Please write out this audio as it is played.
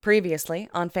Previously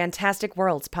on Fantastic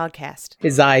Worlds podcast.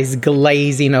 His eyes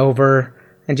glazing over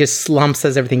and just slumps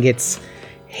as everything gets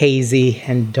hazy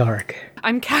and dark.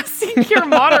 I'm casting Cure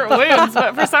Moderate Wounds,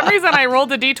 but for some reason I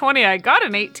rolled a d20. I got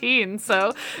an 18,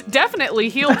 so definitely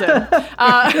healed him.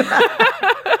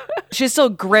 She's still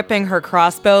gripping her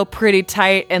crossbow pretty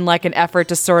tight in like an effort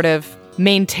to sort of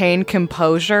maintain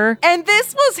composure. And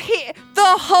this was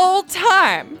the whole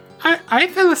time. I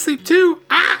fell asleep too.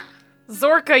 Ah!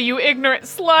 Zorka, you ignorant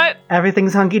slut.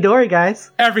 Everything's hunky-dory,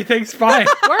 guys. Everything's fine.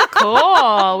 We're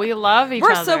cool. We love each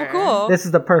other. We're so cool. This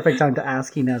is the perfect time to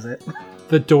ask. He knows it.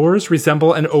 The doors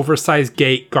resemble an oversized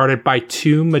gate guarded by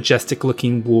two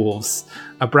majestic-looking wolves.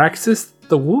 Abraxas,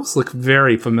 the wolves look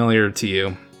very familiar to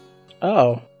you.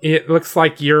 Oh. It looks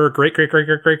like your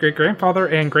great-great-great-great-great-grandfather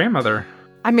and grandmother.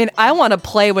 I mean, I want to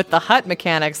play with the hut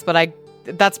mechanics, but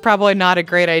that's probably not a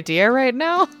great idea right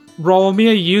now. Roll me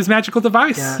a use magical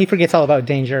device. Yeah. He forgets all about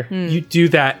danger. You do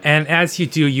that, and as you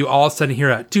do, you all of a sudden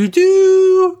hear a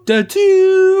doo-doo,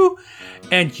 da-doo,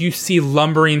 and you see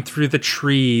lumbering through the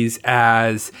trees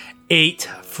as 8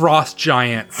 frost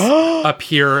giants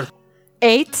appear.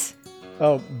 8?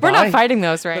 Oh, We're not fighting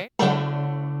those, right?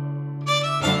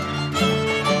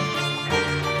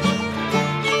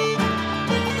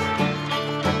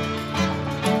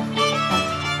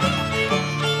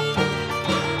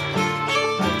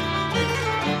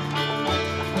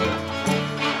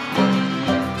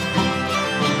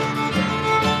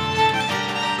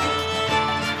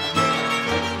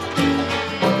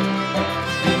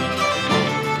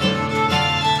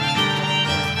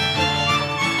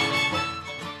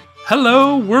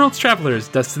 Hello, Worlds Travelers!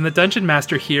 Dustin the Dungeon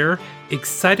Master here,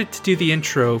 excited to do the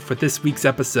intro for this week's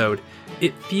episode.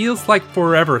 It feels like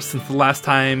forever since the last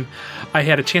time I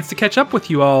had a chance to catch up with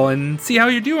you all and see how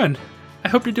you're doing. I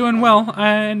hope you're doing well.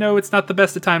 I know it's not the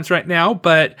best of times right now,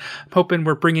 but I'm hoping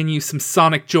we're bringing you some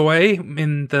sonic joy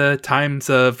in the times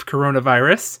of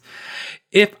coronavirus.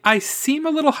 If I seem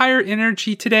a little higher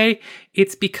energy today,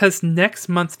 it's because next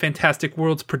month's Fantastic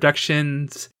Worlds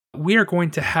productions, we are going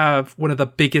to have one of the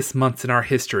biggest months in our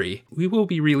history. We will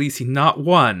be releasing not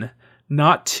 1,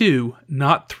 not 2,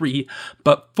 not 3,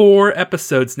 but 4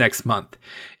 episodes next month.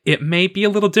 It may be a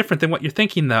little different than what you're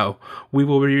thinking, though. We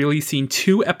will be releasing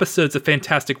 2 episodes of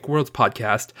Fantastic Worlds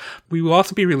podcast. We will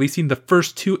also be releasing the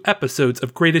first 2 episodes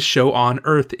of Greatest Show on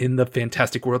Earth in the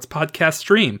Fantastic Worlds podcast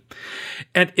stream.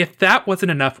 And if that wasn't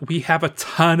enough, we have a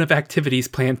ton of activities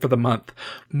planned for the month.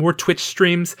 More Twitch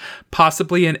streams,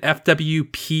 possibly an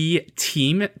FWP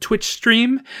team Twitch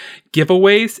stream,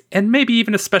 giveaways, and maybe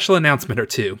even a special announcement or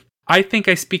 2. I think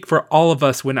I speak for all of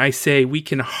us when I say we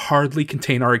can hardly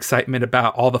contain our excitement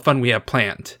about all the fun we have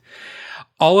planned.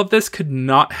 All of this could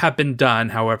not have been done,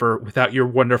 however, without your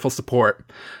wonderful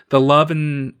support. The love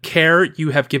and care you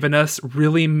have given us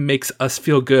really makes us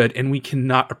feel good, and we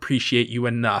cannot appreciate you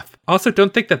enough. Also,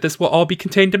 don't think that this will all be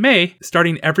contained to May.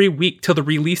 Starting every week till the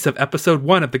release of episode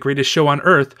 1 of The Greatest Show on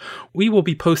Earth, we will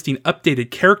be posting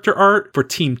updated character art for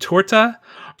Team Torta.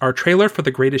 Our trailer for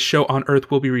The Greatest Show on Earth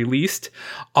will be released.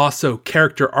 Also,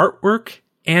 character artwork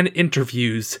and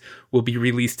interviews will be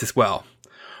released as well.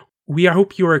 We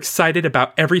hope you are excited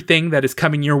about everything that is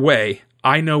coming your way.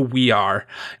 I know we are.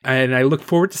 And I look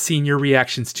forward to seeing your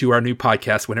reactions to our new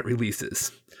podcast when it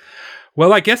releases.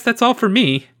 Well, I guess that's all for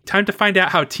me. Time to find out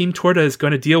how Team Torta is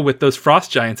going to deal with those frost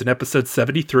giants in episode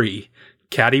 73.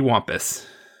 Catty Wampus.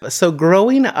 So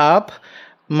growing up,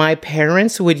 my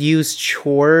parents would use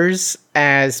chores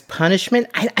as punishment.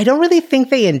 I don't really think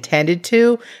they intended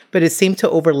to, but it seemed to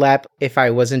overlap if I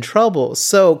was in trouble.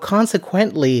 So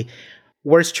consequently,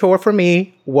 worst chore for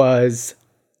me was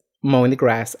mowing the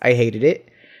grass. I hated it.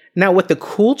 Now, what the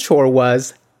cool chore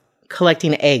was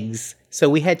collecting eggs. So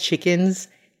we had chickens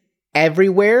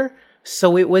everywhere.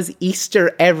 So it was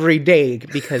Easter every day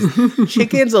because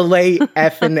chickens will lay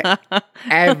effing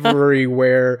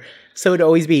everywhere. So it'd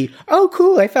always be, oh,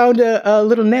 cool, I found a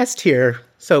little nest here.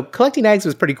 So collecting eggs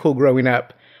was pretty cool growing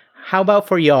up. How about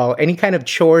for y'all? Any kind of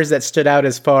chores that stood out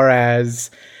as far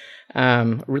as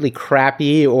really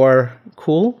crappy or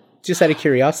cool? Just out of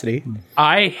curiosity.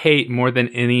 I hate more than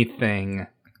anything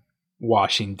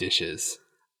washing dishes.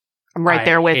 I'm right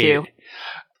there with you.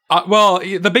 Well,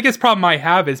 the biggest problem I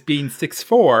have is being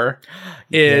 6'4",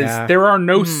 is there are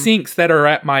no sinks that are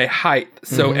at my height.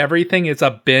 So everything is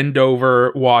a bend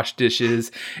over wash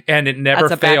dishes, and it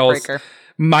never fails.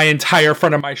 My entire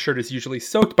front of my shirt is usually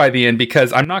soaked by the end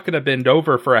because I'm not going to bend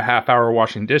over for a half hour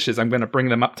washing dishes. I'm going to bring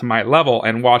them up to my level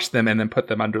and wash them and then put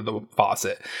them under the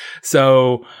faucet.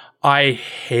 So I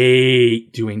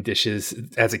hate doing dishes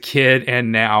as a kid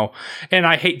and now. And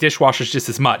I hate dishwashers just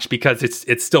as much because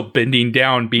it's still bending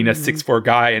down being a 6'4"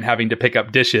 guy and having to pick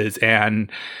up dishes and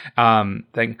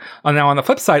thing. And now on the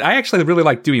flip side, I actually really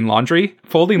like doing laundry.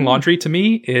 Folding laundry to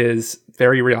me is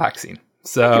very relaxing.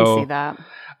 So I can see that.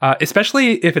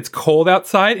 Especially if it's cold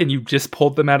outside and you just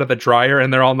pulled them out of the dryer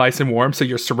and they're all nice and warm. So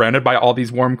you're surrounded by all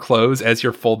these warm clothes as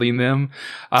you're folding them.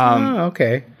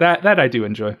 Okay. That I do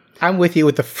enjoy. I'm with you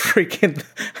with the freaking.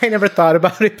 I never thought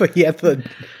about it, but yeah, the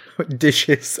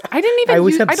dishes. I didn't even. I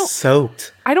always have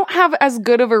soaked. I don't have as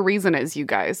good of a reason as you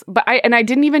guys, but I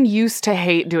didn't even used to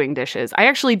hate doing dishes. I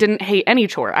actually didn't hate any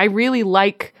chore. I really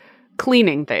like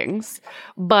cleaning things.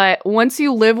 But once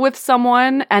you live with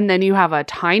someone and then you have a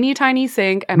tiny, tiny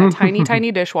sink and a tiny,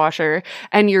 tiny dishwasher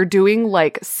and you're doing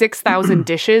like 6,000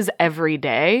 dishes every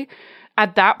day,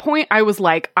 at that point, I was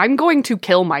like, I'm going to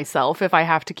kill myself if I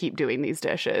have to keep doing these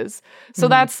dishes. So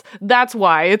that's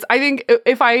why. I think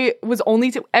if I was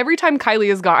only every time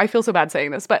Kylie is gone, I feel so bad saying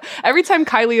this, but every time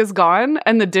Kylie is gone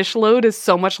and the dish load is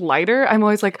so much lighter, I'm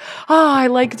always like, I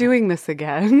like doing this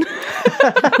again.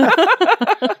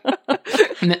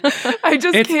 I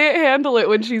just can't handle it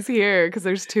when she's here because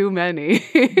there's too many.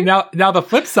 Now the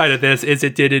flip side of this is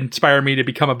it did inspire me to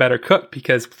become a better cook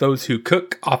because those who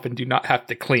cook often do not have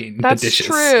to clean the dishes.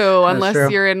 That's true,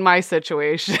 unless you're in my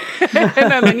situation.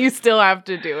 And then you still have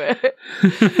to do it.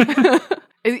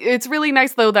 It's really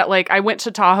nice, though, that like I went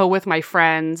to Tahoe with my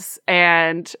friends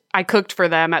and I cooked for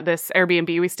them at this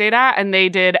Airbnb we stayed at, and they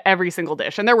did every single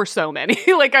dish. And there were so many.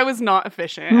 Like, I was not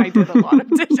efficient. I did a lot of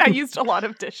dishes. I used a lot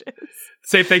of dishes.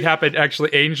 Same thing happened,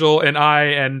 actually. Angel and I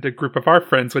and a group of our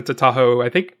friends went to Tahoe, I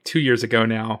think 2 years ago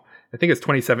now. I think it's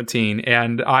 2017.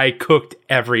 And I cooked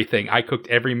everything. I cooked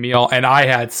every meal. And I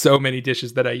had so many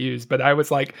dishes that I used. But I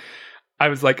was like,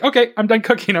 okay, I'm done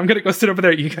cooking. I'm going to go sit over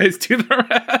there. You guys do the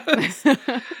rest.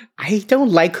 I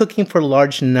don't like cooking for a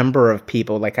large number of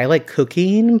people. Like, I like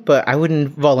cooking, but I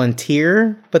wouldn't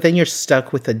volunteer. But then you're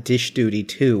stuck with a dish duty,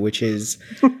 too, which is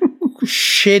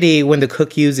shitty when the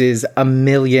cook uses 1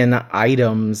 million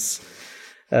items.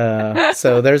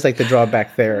 So there's like the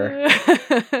drawback there.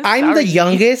 I'm the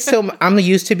youngest, so I'm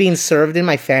used to being served in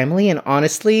my family. And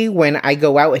honestly, when I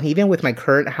go out, and even with my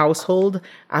current household,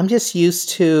 I'm just used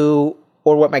to,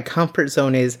 or what my comfort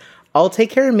zone is, I'll take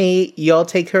care of me, y'all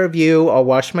take care of you, I'll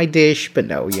wash my dish. But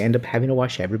no, you end up having to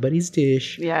wash everybody's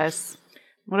dish. Yes.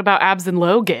 What about Abs and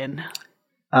Logan?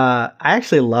 I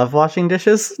actually love washing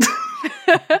dishes.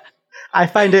 I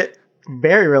find it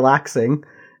very relaxing.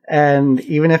 And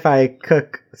even if I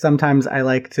cook, sometimes I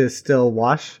like to still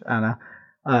wash. I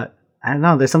don't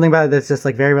know. There's something about it that's just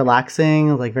like very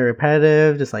relaxing, like very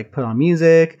repetitive. Just like put on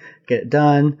music, get it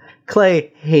done.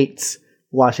 Clay hates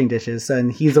washing dishes,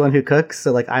 and he's the one who cooks.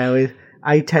 So like I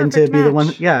tend to be the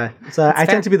one. Yeah. So I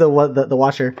tend to be the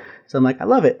washer. So I'm like, I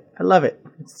love it.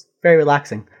 It's very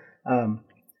relaxing.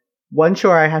 One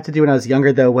chore I had to do when I was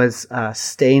younger though was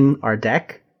stain our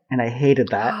deck, and I hated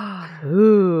that.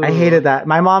 Ooh. I hated that.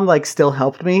 My mom like still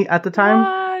helped me at the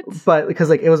time, but because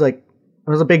like it was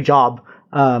a big job.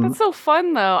 That's so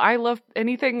fun though. I love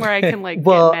anything where I can like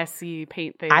get messy,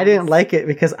 paint things. I didn't like it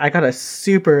because I got a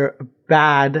super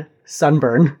bad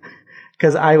sunburn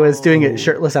because I was doing it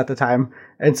shirtless at the time,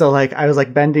 and so like I was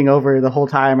like bending over the whole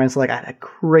time, and so like I had a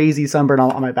crazy sunburn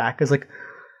on my back. It's like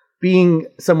being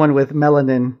someone with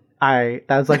melanin. That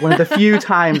was like one of the few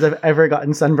times I've ever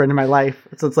gotten sunburned in my life.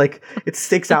 So it's like, it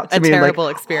sticks out to me in like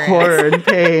experience. Horror and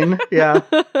pain. Yeah.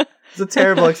 It's a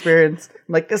terrible experience.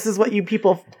 I'm like, this is what you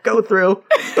people go through.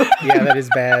 Yeah, that is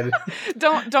bad.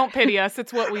 Don't pity us.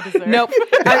 It's what we deserve. Nope.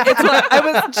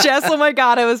 Oh my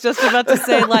God, I was just about to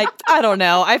say, like, I don't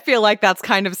know. I feel like that's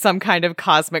kind of some kind of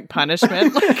cosmic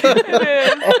punishment. Like, it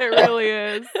is. It really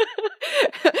is.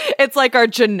 It's like our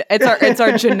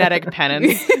genetic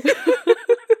penance.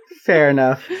 Fair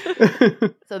enough.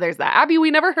 So there's that. Abby, we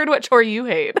never heard what chore you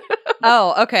hate.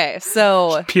 Oh, okay.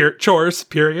 So chores,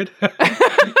 period.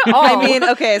 I mean,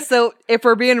 okay, so if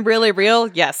we're being really real,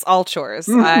 yes, all chores.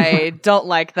 I don't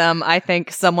like them. I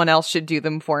think someone else should do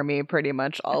them for me pretty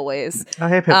much always. Oh,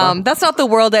 hey, Pippa. That's not the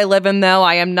world I live in, though.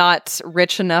 I am not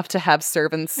rich enough to have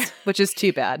servants, which is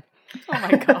too bad. Oh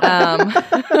my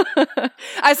God.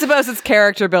 I suppose it's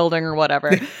character building or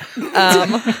whatever.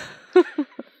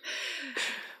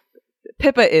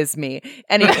 Pippa is me.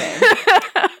 Anyway.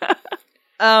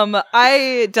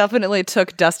 I definitely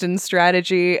took Dustin's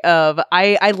strategy of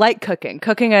I like cooking.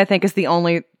 Cooking, I think, is the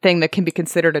only thing that can be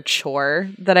considered a chore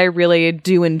that I really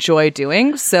do enjoy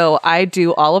doing. So I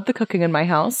do all of the cooking in my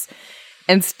house.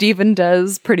 And Steven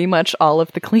does pretty much all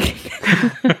of the cleaning.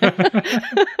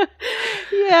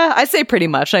 Yeah, I say pretty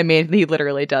much. I mean, he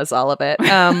literally does all of it.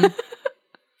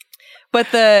 But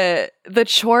the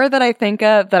chore that I think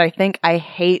of that I think I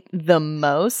hate the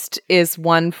most is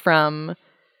one from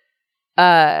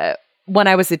when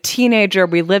I was a teenager.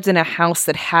 We lived in a house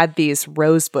that had these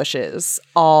rose bushes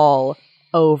all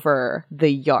over the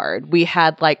yard. We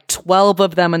had like 12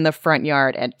 of them in the front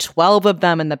yard and 12 of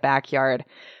them in the backyard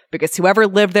because whoever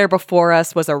lived there before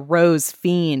us was a rose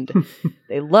fiend.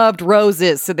 They loved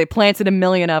roses, so they planted a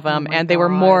million of them, and they were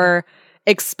more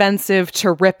expensive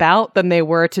to rip out than they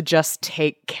were to just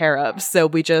take care of.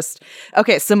 So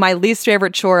so my least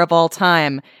favorite chore of all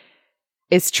time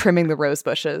is trimming the rose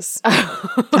bushes.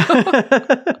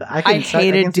 I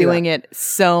hated doing it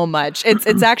so much.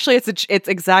 It's actually it's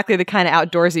exactly the kind of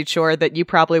outdoorsy chore that you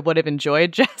probably would have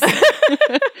enjoyed, Jess.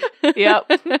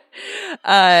 Yep.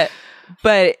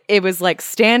 But it was like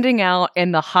standing out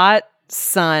in the hot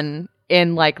sun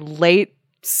in like late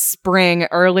spring,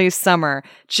 early summer,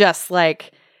 just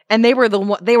like, and they were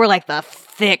like the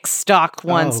thick stalk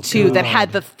ones too, that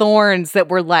had the thorns that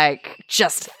were like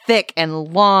just thick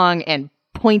and long and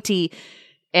pointy,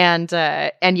 and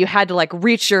you had to like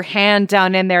reach your hand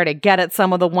down in there to get at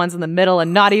some of the ones in the middle,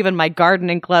 and not even my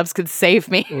gardening gloves could save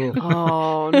me.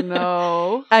 Oh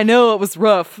no. I know it was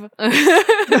rough.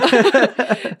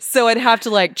 So I'd have to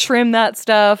like trim that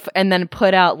stuff and then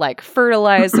put out like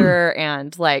fertilizer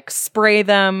and like spray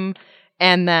them,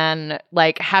 and then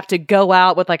like have to go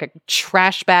out with like a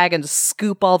trash bag and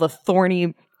scoop all the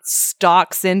thorny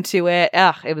stalks into it.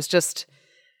 Ugh, it was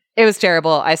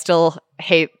terrible. I still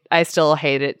hate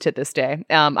it to this day.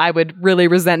 I would really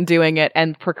resent doing it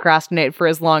and procrastinate for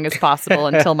as long as possible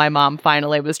until my mom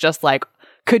finally was just like,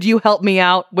 could you help me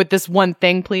out with this one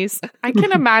thing, please? I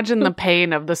can imagine the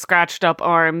pain of the scratched up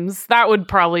arms. That would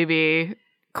probably be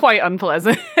quite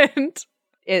unpleasant.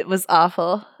 It was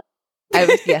awful.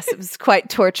 Yes, it was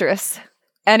quite torturous.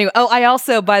 Anyway, I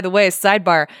also, by the way,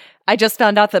 sidebar, I just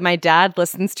found out that my dad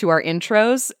listens to our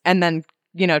intros and then,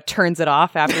 turns it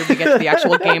off after we get to the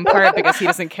actual game part because he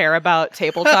doesn't care about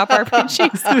tabletop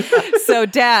RPGs. So,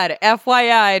 Dad,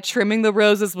 FYI, trimming the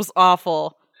roses was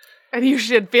awful. And you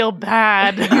should feel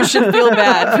bad. You should feel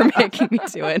bad for making me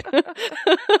do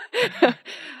it.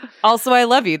 Also, I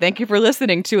love you. Thank you for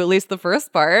listening to at least the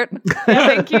first part. Yeah,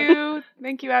 thank you.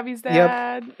 Thank you, Abby's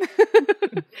dad.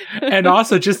 Yep. And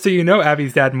also, just so you know,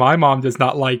 Abby's dad, my mom does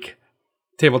not like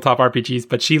tabletop RPGs,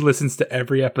 but she listens to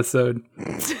every episode.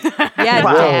 Yeah,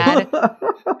 Dad.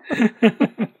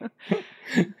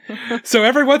 So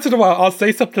every once in a while, I'll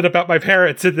say something about my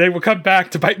parents, and they will come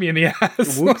back to bite me in the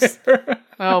ass. Whoops.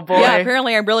 Oh, boy. Yeah,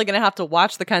 apparently I'm really going to have to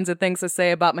watch the kinds of things I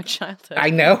say about my childhood. I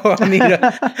know. I mean,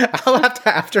 I'll have to,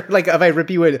 after, like, if I rip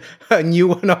you a new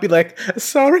one, I'll be like,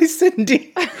 sorry,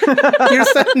 Cindy. Your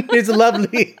son is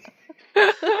lovely.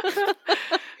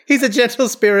 He's a gentle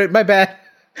spirit. My bad.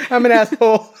 I'm an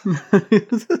asshole.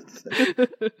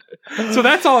 So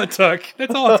that's all it took.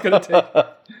 That's all it's going to take.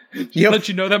 Yep. Let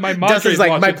you know that my mom is like,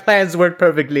 watching. my plans work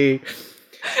perfectly.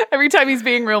 Every time he's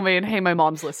being real mean, hey, my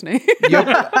mom's listening. Yep.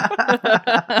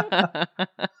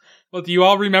 Well, do you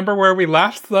all remember where we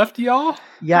left y'all?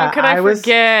 Yeah, How could I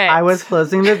forget? I was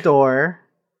closing the door,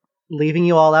 leaving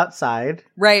you all outside.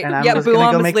 Right. And I'm Yeah, just gonna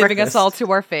Boom go is make leaving us breakfast. all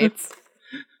to our fates.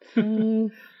 But no,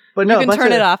 You can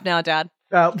turn it off now, Dad.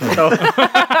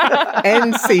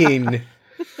 End scene.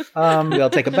 We'll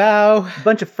take a bow.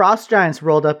 Bunch of frost giants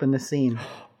rolled up in the scene.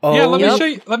 Oh, Yeah, let Yep. me show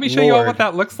you. Let me show you all Lord. what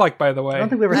that looks like. By the way, I don't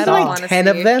think we ever I saw don't it. want to 10 see.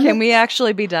 of them? Can we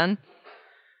actually be done?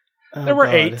 Oh, there were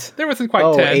God. 8. There wasn't quite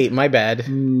Oh, 10. 8. My bad.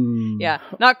 Yeah,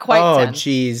 not quite Oh, 10.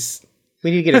 jeez. We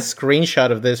need to get a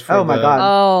screenshot of this. For Oh, my God.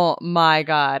 Oh my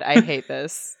God, I hate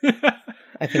this.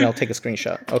 I think I'll take a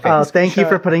screenshot. Okay. Oh, thank you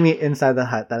for putting me inside the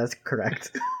hut. That is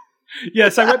correct.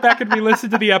 Yes, I went back and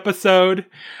re-listened to the episode,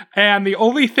 and the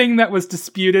only thing that was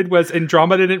disputed was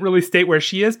Andromeda didn't really state where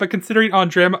she is, but considering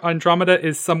Andromeda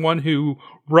is someone who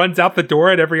runs out the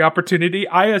door at every opportunity,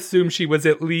 I assume she was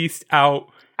at least out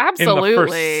Absolutely. in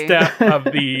the first step of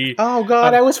the... Oh,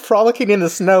 God. I was frolicking in the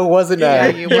snow, wasn't I?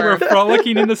 you You were. were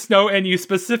frolicking in the snow, and you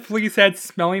specifically said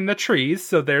smelling the trees,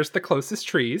 so there's the closest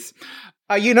trees.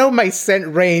 You know my scent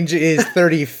range is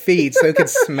 30 feet, so I could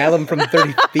smell them from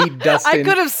 30 feet, Dustin. I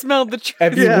could have smelled the tree.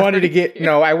 If you wanted to get...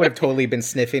 No, I would have totally been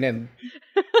sniffing and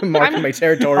marking my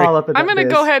territory. All up in I'm that going to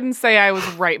biz. go ahead and say I was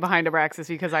right behind Abraxas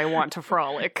because I want to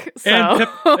frolic. So.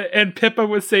 And Pippa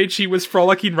was saying she was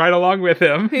frolicking right along with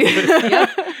him.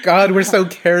 God, we're so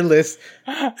careless.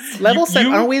 Level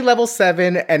 7, aren't we level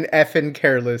 7 and effing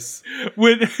careless? It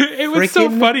was so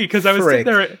Frickin' funny because I was frick.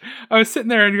 sitting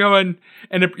there and going,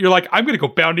 and you're like, I'm going to go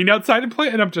bounding outside and play.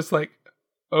 And I'm just like,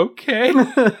 okay.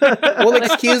 Well,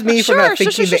 excuse me for Sure, not sure,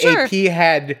 thinking sure, the sure. AP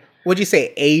had, what'd you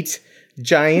say, 8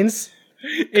 giants?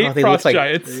 Eight Oh, they frost look like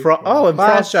giants. and Five,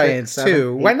 frost six, giants seven,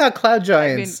 too. 8. Why not cloud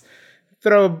giants?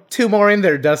 Throw 2 more in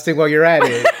there, Dustin, while you're at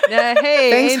it. Hey,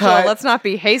 Thanks, Angel, Hut. let's not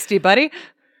be hasty, buddy.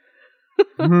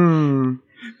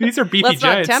 These are beefy Let's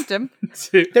not giants. tempt him.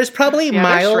 too. There's probably Yeah, they're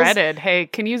miles. shredded. Hey,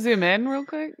 can you zoom in real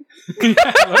quick?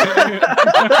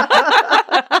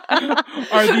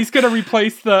 Are these going to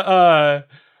replace the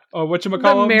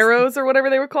whatchamacallem? The marrows or whatever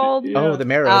they were called. Oh, the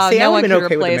marrows. Oh, See, I no one would've can been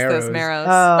okay with the replace marrows. those marrows.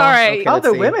 All right. Okay, Oh, let's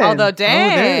they're see. women. Although,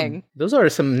 dang. Those are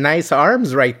some nice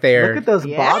arms right there. Look at those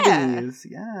Yeah. bobbies.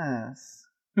 Yes.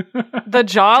 The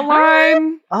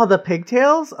jawline. Oh, the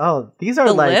pigtails? Oh, these are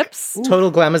The like lips? Ooh,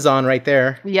 Total glamazon right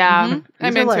there. Yeah, Mhm.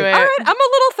 I'm These are into like- it. All right, I'm a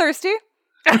little thirsty.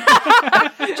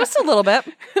 Just a little bit.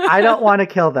 I don't want to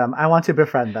kill them. I want to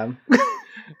befriend them.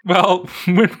 Well,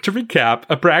 to recap,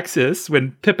 Abraxas,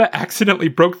 when Pippa accidentally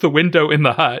broke the window in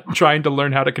the hut trying to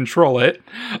learn how to control it,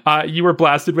 you were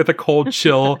blasted with a cold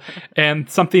chill and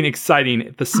something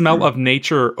exciting. The smell of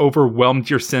nature overwhelmed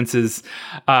your senses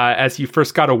as you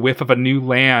first got a whiff of a new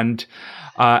land.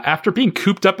 After being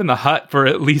cooped up in the hut for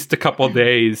at least a couple of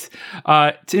days.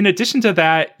 In addition to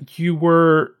that, you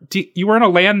were in a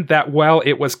land that, while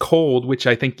it was cold, which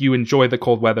I think you enjoy the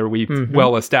cold weather, we've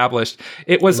well established,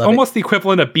 it was Love almost the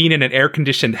equivalent of being in an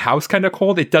air-conditioned house kind of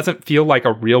cold. It doesn't feel like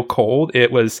a real cold.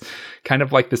 It was kind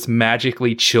of like this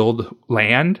magically chilled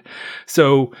land.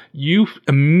 So you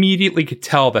immediately could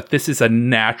tell that this is a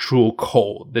natural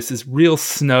cold. This is real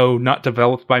snow, not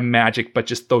developed by magic, but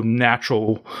just the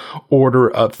natural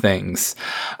order of things.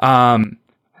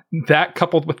 That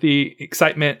coupled with the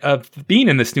excitement of being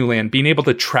in this new land, being able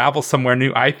to travel somewhere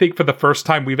new, I think for the first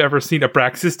time we've ever seen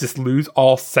Abraxas just lose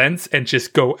all sense and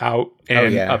just go out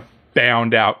and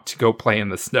bound out to go play in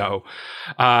the snow.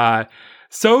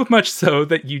 So much so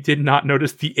that you did not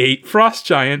notice the 8 frost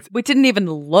giants. We didn't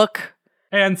even look.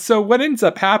 And so what ends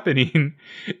up happening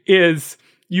is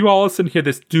you all of a sudden hear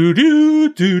this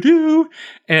doo-doo, doo-doo,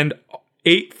 and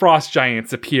 8 frost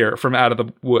giants appear from out of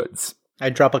the woods. I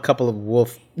drop a couple of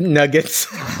wolf nuggets.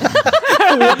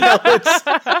 Wolf pellets.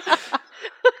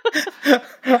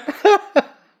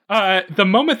 The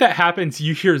moment that happens,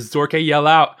 you hear Zorka yell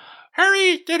out,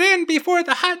 "Hurry, get in before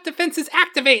the hut defenses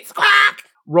activate! Squawk!"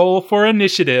 Roll for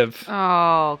initiative.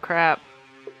 Oh crap!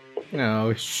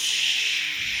 No,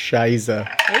 shiza.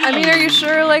 I mean, are you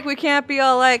sure? Like, we can't be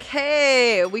all like,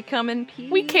 "Hey, we come in peace."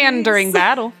 We can during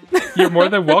battle. You're more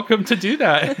than welcome to do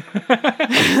that.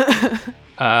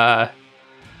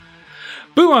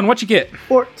 Buon, what you get?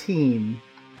 14.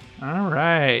 All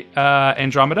right.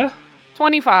 Andromeda?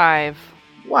 25.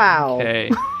 Wow. Okay.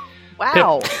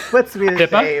 Wow. Puts me to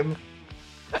Pippa? shame.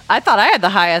 I thought I had the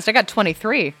highest. I got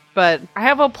 23, but I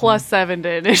have a +7 to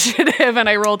initiative, and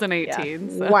I rolled an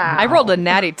 18. So. Wow. I rolled a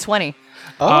natty 20.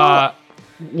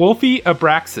 Wolfie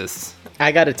Abraxas.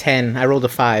 I got a 10. I rolled a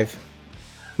 5.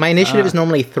 My initiative is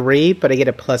normally 3, but I get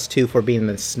a +2 for being in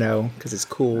the snow because it's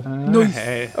cool.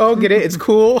 Hey. Oh, get it? It's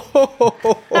cool.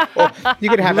 You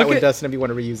can have that one, Dustin, if you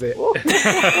want to reuse it.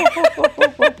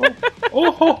 Oh,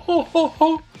 ho, ho, ho,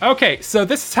 ho. Okay, so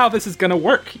this is how this is going to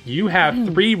work. You have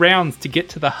 3 rounds to get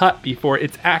to the hut before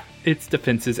its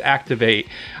defenses activate.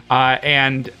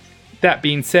 And that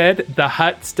being said, the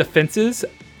hut's defenses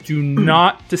do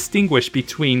not distinguish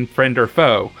between friend or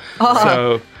foe.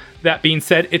 So that being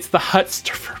said, it's the hut's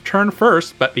turn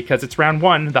first, but because it's round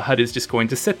 1, the hut is just going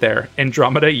to sit there.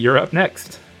 Andromeda, you're up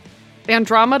next.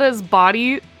 Andromeda's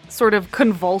body sort of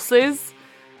convulses,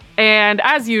 and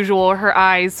as usual, her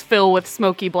eyes fill with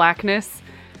smoky blackness,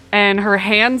 and her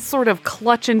hands sort of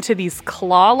clutch into these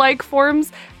claw-like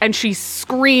forms, and she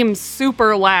screams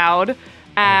super loud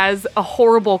as a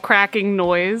horrible cracking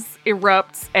noise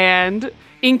erupts, and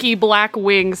inky black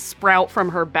wings sprout from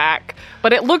her back,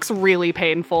 but it looks really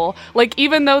painful. Like,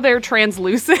 even though they're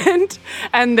translucent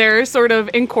and they're sort of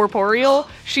incorporeal,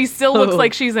 she still looks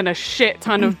like she's in a shit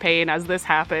ton of pain as this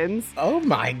happens. Oh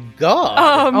my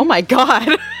god. Oh my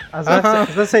god. I was about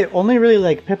to say, only really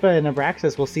like Pippa and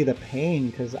Abraxas will see the pain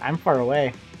because I'm far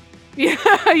away. Yeah,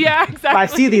 exactly. But I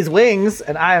see these wings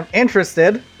and I am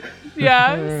interested.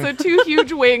 Yeah, so 2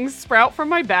 huge wings sprout from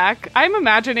my back. I'm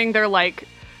imagining they're like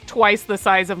twice the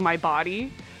size of my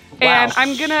body. And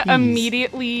I'm gonna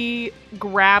immediately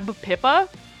grab Pippa,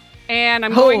 and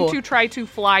I'm going to try to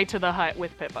fly to the hut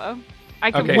with Pippa.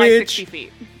 I can Okay. fly Which- 60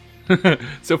 feet.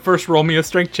 So first roll me a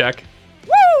strength check.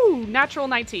 Woo! Woo! Natural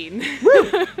 19.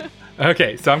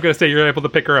 Okay, so I'm going to say you're able to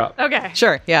pick her up. Okay.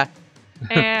 Sure, yeah.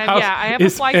 And yeah, I have a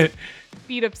fly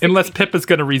speed of 60. Unless Pippa's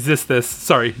going to resist this.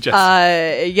 Sorry,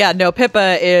 Jess. Yeah, no,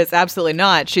 Pippa is absolutely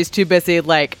not. She's too busy,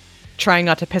 like, trying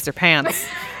not to piss her pants.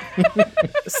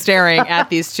 Staring at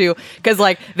these two. Because,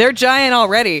 like, they're giant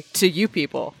already to you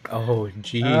people. Oh,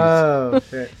 jeez. Oh,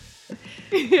 shit.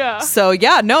 Yeah. So,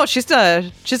 yeah, no, she's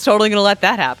totally going to let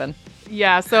that happen.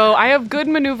 Yeah, so I have good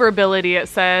maneuverability, it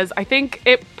says. I think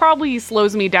it probably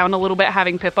slows me down a little bit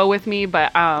having Pippa with me,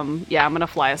 but yeah, I'm going to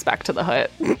fly us back to the hut.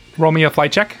 Roll me a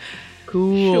flight check.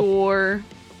 Cool. Sure.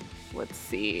 Let's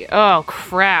see. Oh,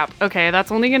 crap. Okay,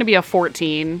 that's only going to be a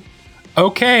 14.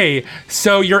 Okay,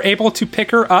 so you're able to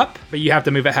pick her up, but you have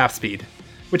to move at half speed,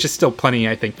 which is still plenty,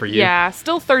 I think, for you. Yeah,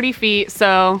 still 30 feet,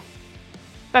 so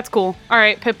that's cool. All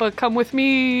right, Pippa, come with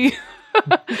me.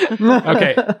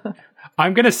 Okay.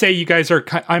 I'm gonna say you guys are.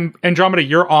 I'm Andromeda.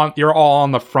 You're all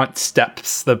on the front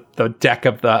steps. The deck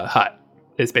of the hut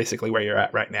is basically where you're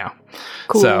at right now.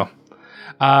 Cool. So,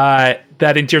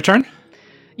 that into your turn.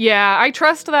 Yeah, I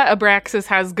trust that Abraxas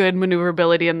has good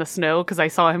maneuverability in the snow because I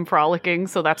saw him frolicking,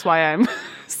 so that's why I'm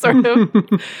sort of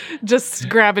just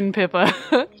grabbing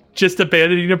Pippa. Just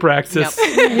abandoning Abraxas.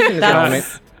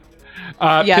 That's,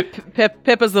 yeah,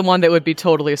 Pippa's the one that would be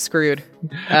totally screwed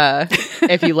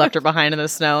if you left her behind in the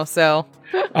snow. So,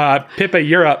 Pippa,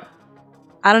 you're up.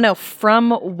 I don't know.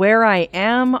 From where I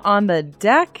am on the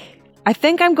deck, I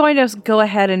think I'm going to go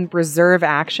ahead and reserve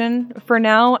action for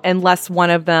now, unless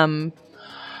one of them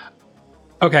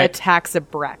attacks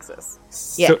Abraxas.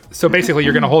 Yeah. So basically,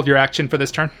 you're going to hold your action for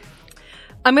this turn.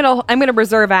 I'm gonna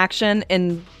reserve action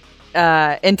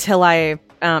until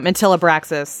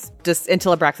Abraxas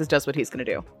does what he's gonna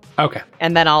do. Okay.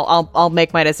 And then I'll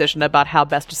make my decision about how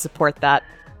best to support that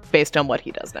based on what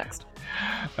he does next.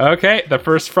 Okay. The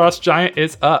first frost giant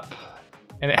is up,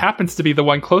 and it happens to be the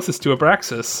one closest to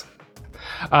Abraxas.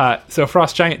 So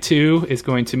Frost Giant 2 is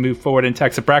going to move forward and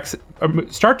attack Abraxas, or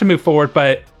start to move forward,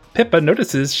 but Pippa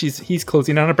notices he's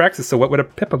closing on Abraxas. So what would a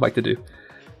Pippa like to do?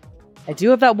 I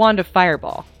do have that wand of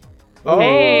fireball. Oh,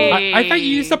 Hey. I thought you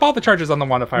used up all the charges on the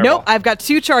wand of fireball. Nope, I've got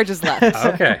 2 charges left.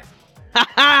 Okay.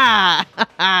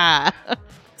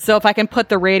 So if I can put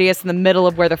the radius in the middle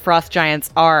of where the frost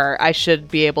giants are, I should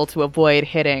be able to avoid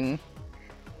hitting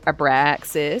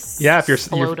Abraxas. Yeah, if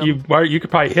Explode 'em. you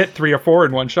could probably hit 3 or 4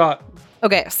 in one shot.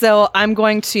 Okay, so I'm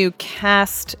going to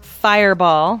cast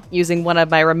Fireball using one of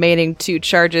my remaining 2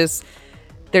 charges.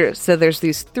 There's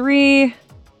these 3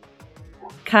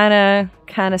 kind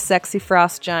of sexy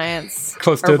frost giants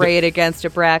Close to arrayed against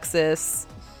Abraxas.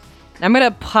 I'm going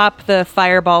to pop the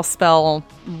Fireball spell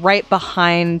right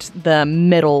behind the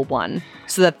middle one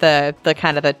so that the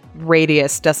kind of the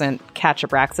radius doesn't catch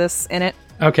Abraxas in it.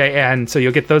 Okay, and so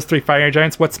you'll get those 3 fire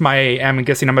giants. I'm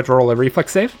guessing I'm going to roll a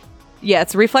reflex save? Yeah,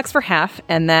 it's a reflex for half,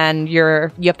 and then you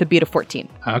have to beat a 14.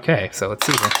 Okay, so let's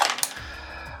see here.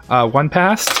 1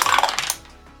 passed,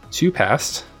 2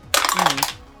 passed,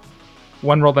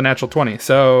 1 rolled a natural 20.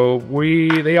 So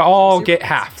they all get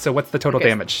half. So what's the total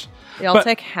damage? They all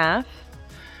take half.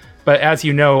 But as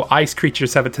you know, ice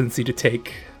creatures have a tendency to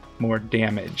take more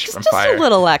damage from Just fire. a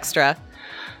little extra.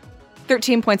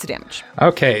 13 points of damage.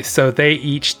 Okay, so they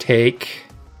each take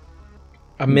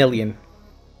 1 million.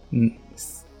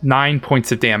 9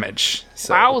 points of damage.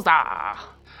 So. Wowza.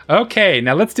 Okay,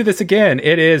 now let's do this again.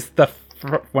 It is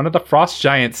one of the frost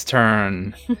giants'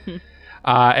 turn.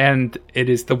 And it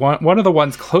is one of the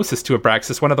ones closest to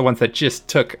Abraxas, one of the ones that just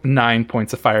took 9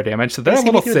 points of fire damage. So they're a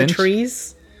little through singed. the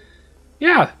trees?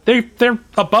 Yeah, they're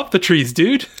above the trees,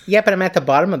 dude. Yeah, but I'm at the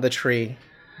bottom of the tree.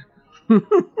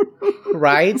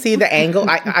 Right? See the angle?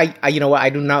 I you know what?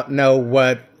 I do not know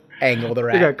what angle they're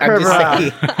at. I'm just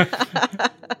saying.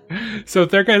 So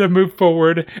they're going to move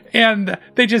forward, and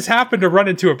they just happen to run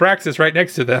into Abraxas right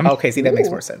next to them. Okay, see, that makes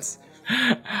more sense.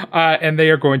 And they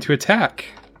are going to attack.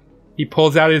 He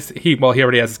pulls out he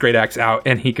already has his great axe out,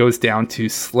 and he goes down to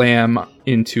slam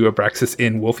into Abraxas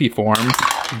in wolfy form.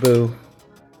 Boo.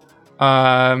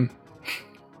 Yeah,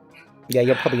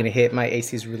 you're probably going to hit. My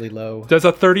AC is really low. Does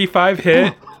a 35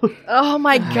 hit? Oh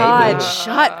my god,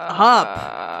 shut up.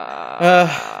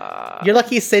 You're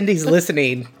lucky Cindy's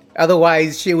listening.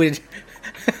 Otherwise, she would...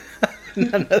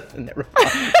 Never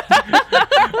mind.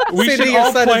 We Cindy, should your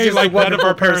all son is play just a like none of our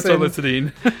wonderful parents are person.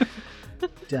 listening.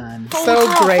 Done.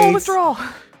 So great.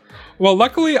 Well,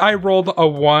 luckily I rolled a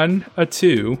 1, a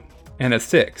 2, and a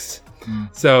 6.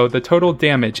 So the total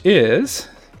damage is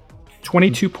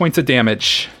 22 points of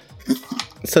damage.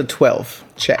 So 12.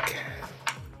 Check.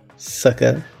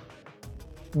 Sucker.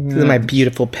 This is my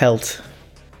beautiful pelt.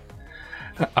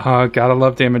 Gotta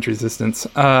love damage resistance.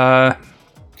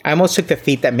 I almost took the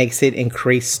feat that makes it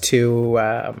increase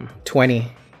to 20.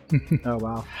 Oh,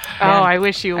 wow. Oh, I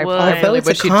wish you would. Although it's a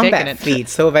wish you'd taken combat it. feat,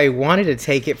 so if I wanted to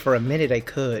take it for a minute, I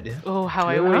could. Oh, how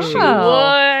I wish you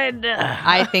Oh. would.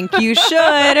 I think you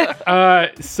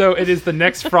should. So it is the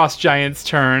next frost giant's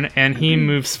turn, and he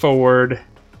moves forward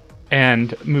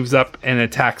and moves up and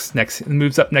attacks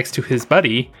moves up next to his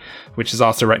buddy, which is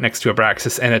also right next to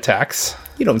Abraxas, and attacks.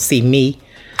 You don't see me.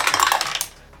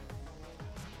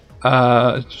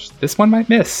 This one might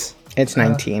miss. It's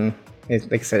 19.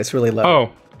 Like I said, it's really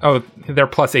low. Oh, they're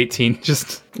plus 18. I'm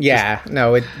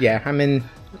in.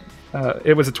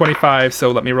 It was a 25, so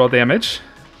let me roll damage.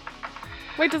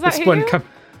 Wait, does that This hit one you? Yeah.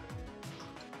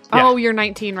 Oh, you're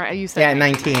 19, right? You said Yeah,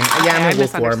 19. Yeah, Okay, I'm I in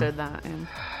wolf form. misunderstood that.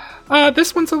 Yeah.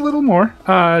 This one's a little more.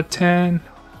 10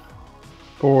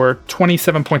 for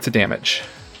 27 points of damage.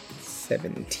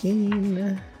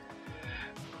 17.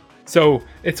 So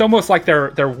it's almost like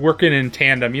they're working in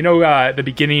tandem. You know, the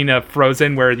beginning of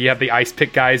Frozen where you have the ice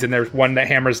pick guys and there's one that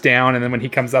hammers down, and then when he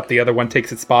comes up, the other one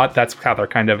takes its spot. That's how they're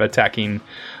kind of attacking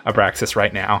Abraxas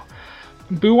right now.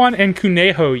 Buon and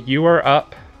Kuneho, you are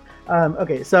up.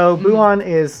 Okay, so Buon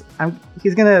is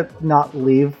he's gonna not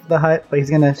leave the hut, but he's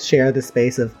gonna share the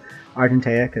space of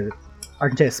Argentea because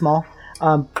Argentea is small.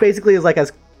 Basically, is like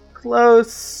as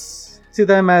close to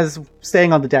them as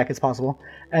staying on the deck as possible,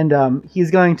 and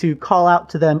he's going to call out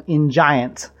to them in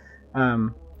Giant.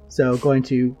 So going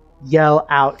to yell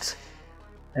out,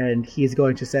 and he's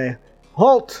going to say,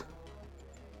 "Halt!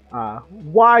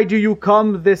 Why do you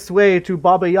come this way to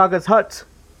Baba Yaga's hut?"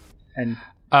 And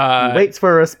he waits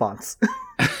for a response.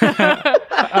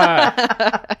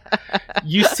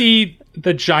 You see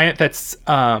the giant that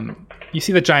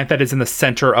is in the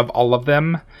center of all of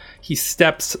them. He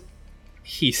steps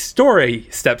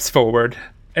forward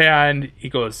and he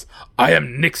goes, "I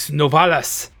am Nix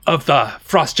Novalis of the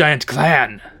Frost Giant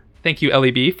clan." Thank you,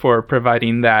 LEB, for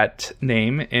providing that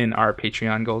name in our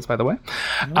Patreon goals, by the way.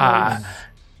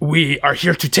 We are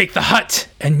here to take the hut,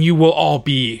 and you will all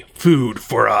be food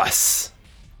for us.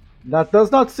 That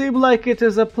does not seem like it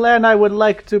is a plan I would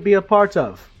like to be a part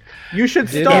of. You should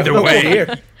stop. Either way.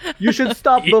 You should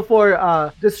stop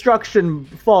before destruction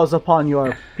falls upon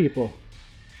your people.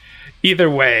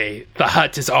 Either way, the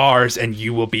hut is ours, and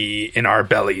you will be in our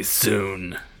bellies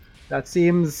soon. That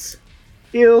seems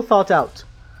ill thought out.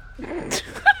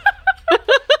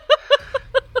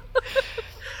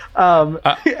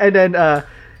 And then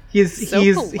he's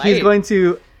polite. going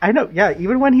to. I know, yeah.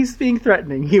 Even when he's being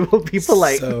threatening, he will be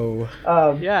polite. So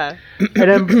Yeah. And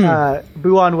then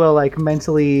Buon will like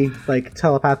mentally, like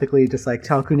telepathically, just like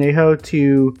tell Kuneho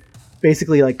to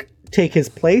basically like take his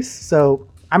place. So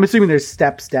I'm assuming there's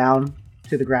steps down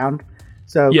to the ground.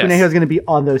 So Yes. Kuneho is going to be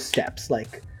on those steps,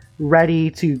 like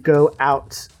ready to go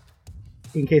out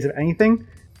in case of anything.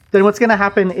 Then what's going to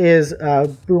happen is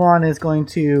Buon is going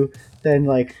to then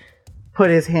like put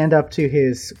his hand up to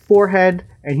his forehead,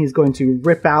 and he's going to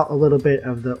rip out a little bit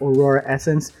of the Aurora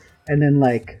essence and then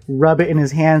like rub it in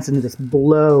his hands and just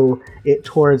blow it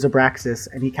towards Abraxas,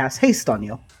 and he casts haste on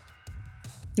you.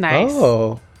 Nice.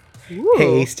 Oh.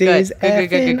 Haste Good. is Good, good,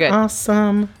 good, effing good.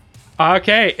 awesome.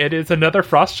 Okay, it is another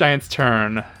Frost Giant's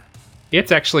turn.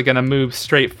 It's actually going to move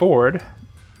straight forward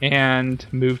and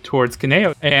move towards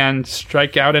Kaneo and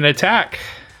strike out an attack.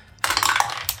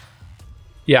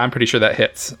 Yeah, I'm pretty sure that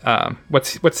hits.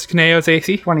 What's Kaneo's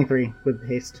AC? 23 with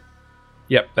haste.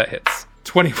 Yep, that hits.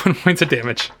 21 points of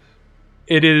damage.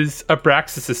 It is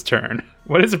Abraxas' turn.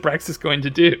 What is Abraxas going to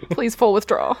do? Please full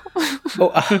withdrawal.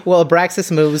 Well,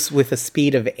 Abraxas moves with a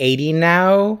speed of 80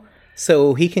 now,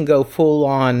 so he can go full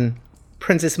on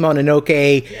Princess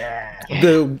Mononoke.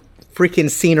 The freaking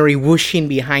scenery whooshing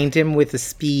behind him with the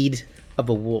speed of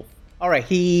a wolf. All right,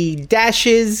 he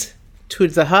dashes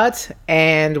towards the hut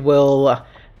and will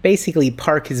basically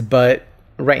park his butt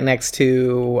right next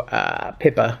to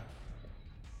Pippa.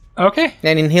 Okay.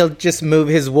 And then he'll just move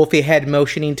his wolfy head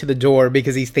motioning to the door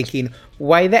because he's thinking,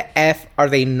 why the F are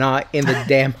they not in the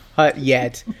damn hut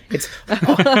yet? It's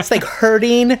like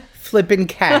herding flipping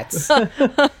cats. I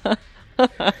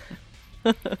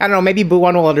don't know, maybe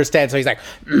Buon will understand, so he's like...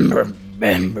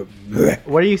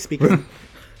 What are you speaking?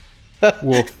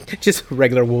 Wolf. Just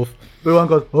regular wolf. Buon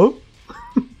goes, oh,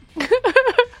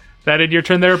 That in your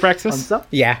turn there, Abraxas? thumbs up.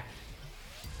 Yeah.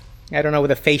 I don't know what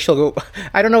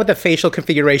the facial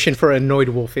configuration for a annoyed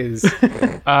wolf is.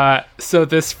 So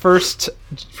this first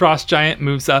Frost Giant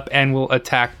moves up and will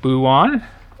attack Buon.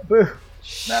 Boo.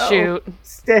 No. Shoot.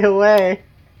 Stay away.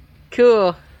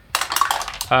 Cool.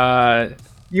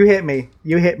 You hit me.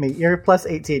 You're plus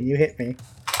 18. You hit me.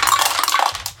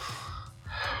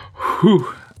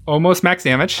 Whew. Almost max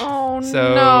damage. Oh,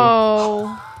 So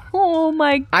no. Oh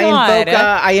my god.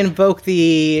 I invoke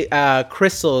the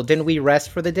crystal. Didn't we rest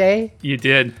for the day? You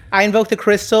did. I invoked the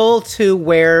crystal to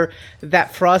where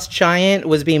that frost giant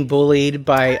was being bullied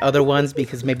by other ones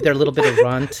because maybe they're a little bit of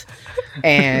runt.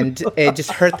 And it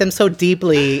just hurt them so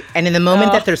deeply. And in the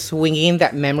moment that they're swinging,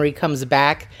 that memory comes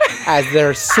back as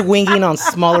they're swinging on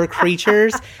smaller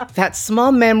creatures. That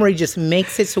small memory just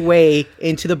makes its way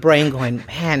into the brain going,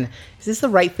 man, is this the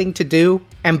right thing to do?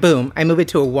 And boom, I move it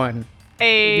to a 1.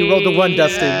 You rolled a 1,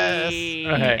 Dustin.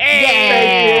 Okay.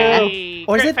 Hey.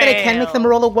 Or is it that I can make them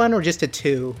roll a 1 or just a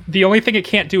 2? The only thing it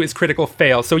can't do is critical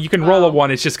fail. So you can roll a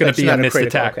 1. It's just going That's to be a not a missed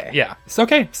critical, attack. okay. Yeah. It's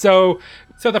okay. So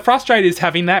the frost giant is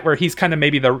having that where he's kind of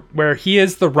maybe where he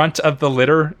is the runt of the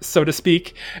litter, so to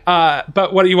speak.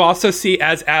 But what you also see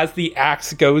as the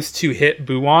axe goes to hit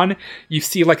Buon, you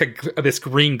see like this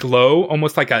green glow,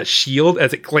 almost like a shield,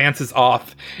 as it glances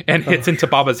off and hits into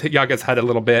Baba Yaga's head a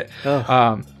little bit.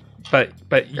 But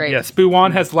yes,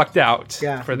 Buon has lucked out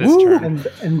for this turn.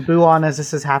 And Buon, as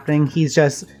this is happening, he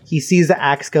sees the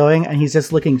axe going, and he's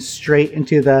just looking straight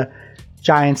into the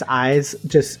giant's eyes,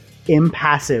 just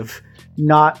impassive,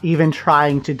 not even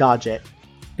trying to dodge it,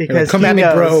 because Come he at me,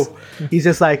 knows. bro. He's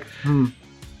just like, and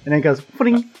then it goes,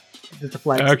 "Fling," just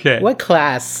deflects. Okay. What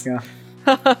class? Yeah.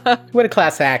 What a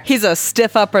class act. He's a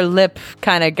stiff upper lip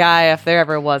kind of guy if there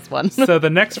ever was one. So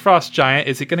the next frost giant,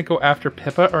 is it going to go after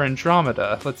Pippa or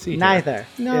Andromeda? Let's see. Neither.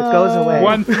 No. It goes away.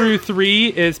 1 through 3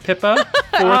 is Pippa.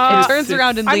 4 through It turns 6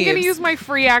 around and I'm leaves. gonna use my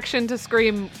free action to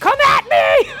scream, "Come at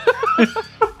me!"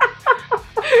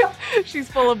 She's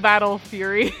full of battle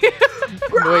fury.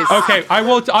 Noise. Okay, I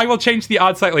will change the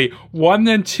odds slightly. 1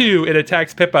 and 2, it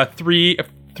attacks Pippa. 3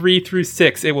 through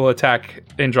 6, it will attack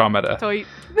Andromeda. So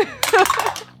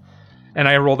And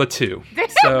I rolled a 2. Damn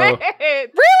So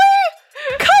it!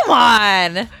 Really? Come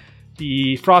on.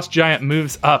 the frost giant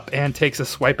moves up and takes a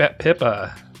swipe at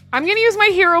Pippa. I'm gonna use my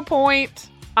hero point.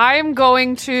 I'm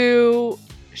going to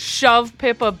shove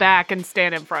Pippa back and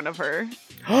stand in front of her.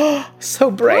 So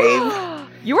brave.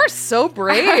 You are so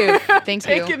brave. Thank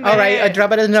you. Taking All right, that.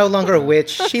 Andromeda is no longer a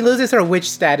witch. She loses her witch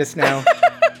status now.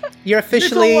 You're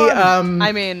officially,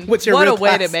 I mean, what's your what real a way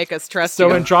class? to make us trust So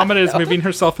you. Andromeda is moving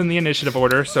herself in the initiative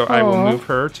order, so I will move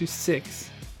her to 6.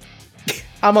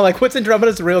 I'm all like, what's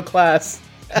Andromeda's real class?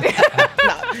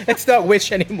 It's not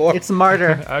witch anymore. It's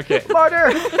martyr. Okay.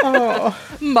 Martyr. Oh,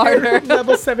 Martyr.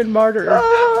 level 7 martyr.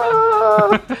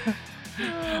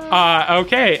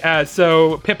 Okay,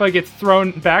 so Pippa gets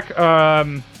thrown back.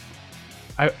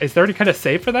 Is there any kind of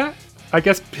save for that? I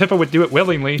guess Pippa would do it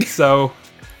willingly, so...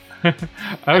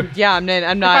 Yeah, I'm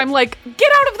not. I'm like,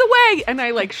 get out of the way, and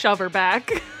I like shove her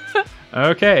back.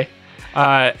 Okay.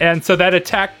 And so that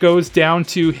attack goes down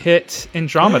to hit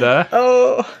Andromeda.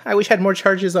 Oh, I wish I had more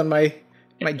charges on my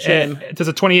gem. Does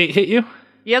a 28 hit you?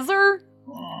 Yes, sir.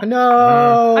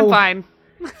 No. I'm fine.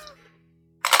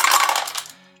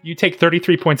 You take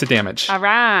 33 points of damage. All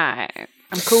right.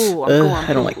 I'm cool. I'm cool. I'm I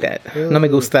don't cool. like that. No me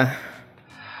gusta.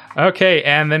 Okay,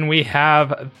 and then we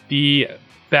have we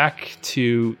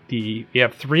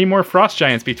have 3 more frost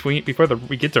giants before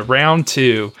we get to round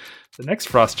 2. The next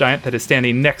frost giant that is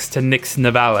standing next to Nyx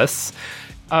Navalis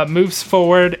moves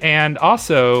forward and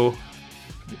also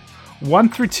 1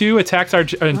 through 2 attacks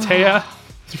Argentea,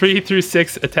 3 through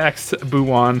 6 attacks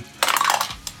Buon,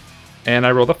 and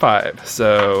I rolled a 5.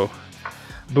 So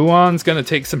Buon's gonna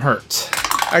take some hurt.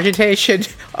 Argentea should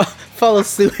follow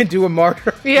suit and do a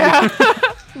martyr. Yeah.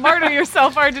 Martyr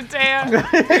yourself, Argentea.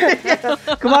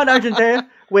 Come on, Argentea.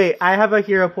 Wait, I have a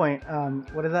hero point.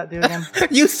 What does that do again?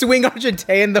 You swing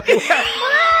Argentea in the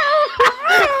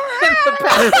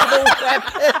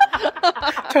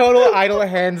total idle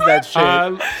hands that shit.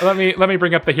 Let me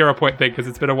bring up the hero point thing because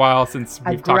it's been a while since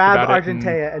I we've talked grab about it.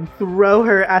 Argentea and throw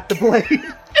her at the blade.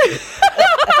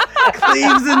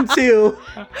 Cleaves in 2.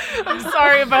 I'm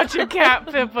sorry about your cat,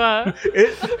 Pippa.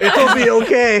 It'll be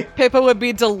okay. Pippa would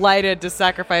be delighted to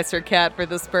sacrifice her cat for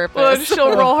this purpose. Well,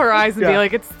 she'll roll her eyes and be Yeah.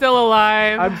 like, it's still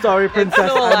alive. I'm sorry, princess.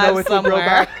 still I know alive it will grow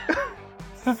somewhere.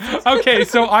 back. Okay,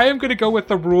 so I am going to go with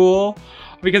the rule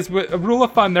because a rule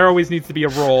of fun there always needs to be a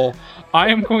roll. I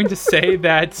am going to say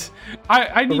that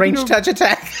I need Range to touch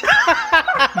attack.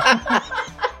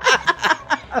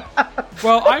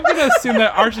 Well, I'm going to assume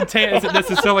that Argentea isn't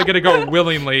necessarily going to go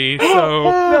willingly, so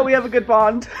No, we have a good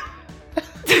bond.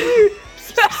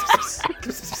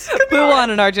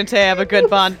 Buon and Argentea have a good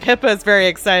bond. Pippa is very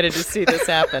excited to see this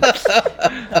happen.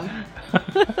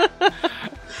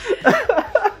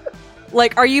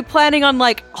 Like, are you planning on,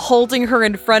 like, holding her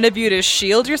in front of you to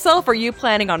shield yourself, or are you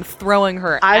planning on throwing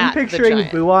her I'm at picturing the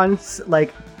giant? Buon's,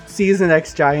 like, sees the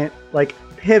next giant, like,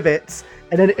 pivots,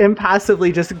 and then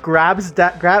impassively just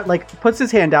puts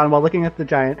his hand down while looking at the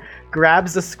giant,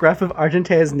 grabs the scruff of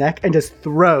Argentea's neck, and just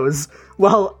throws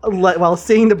while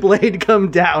seeing the blade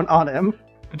come down on him.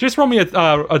 Just roll me a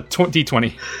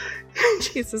d20.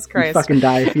 Jesus You Christ. fucking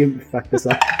die if you fuck this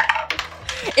up.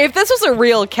 If this was a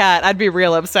real cat, I'd be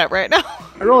real upset right now.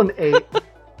 I roll an 8.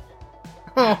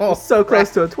 Oh, So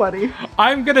close to a 20.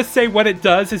 I'm gonna say what it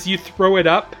does is you throw it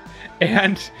up,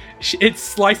 and it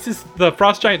slices, the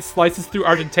frost giant slices through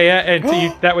Argentea, and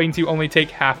that way you only take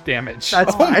half damage.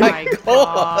 That's Oh fine. my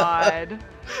god.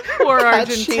 Poor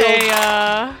That shield.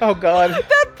 Argentea. Oh God.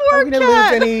 That poor Are we gonna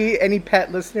cat. lose any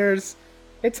pet listeners?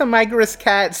 It's a migrous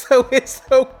cat, so it's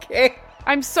okay.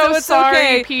 I'm so it's sorry,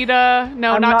 okay. PETA.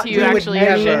 No, I'm not not to you, doing actually.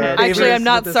 any shithead. favors Actually, I'm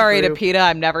not with this sorry to group. PETA.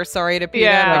 I'm never sorry to PETA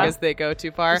Yeah. because they go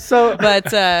too far. So, But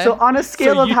so on a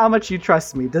scale So of you- how much you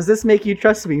trust me, does this make you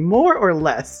trust me more or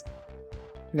less?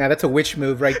 Now that's a witch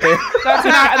move right there. That's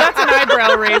an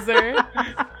eyebrow raiser.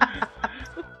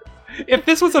 If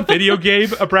this was a video game,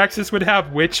 Abraxas would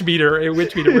have witch meter. A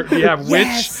witch meter where we have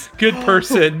Yes. witch, good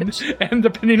person, and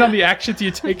depending on the actions you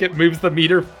take, it moves the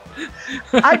meter.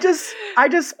 I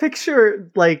just picture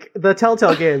like the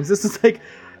Telltale games. This is like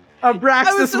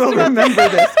Abraxas just will about to- remember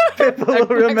this. Pippa will Abraxas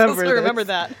remember will this. remember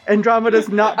that. Andromeda's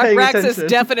not paying Abraxas attention.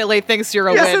 definitely thinks you're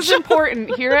a This witch. is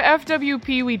important. Here at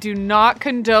FWP, we do not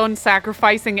condone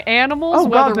sacrificing animals, Oh,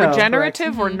 God, whether no.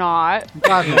 regenerative or not.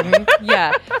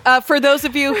 Yeah. For those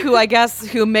of you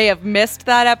who may have missed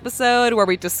that episode where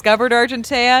we discovered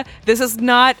Argentea, this is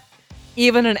not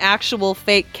even an actual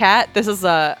fake cat. This is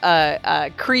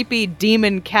a creepy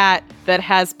demon cat that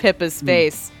has Pippa's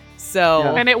face. So,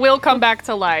 Yeah. And it will come back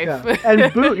to life. Yeah.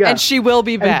 And Boo, yeah. and she will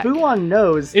be back. And Buon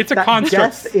knows It's a that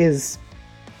construct. death is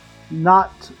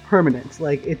not permanent.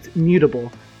 Like, it's mutable.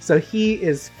 So he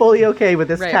is fully okay with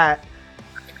this Right. cat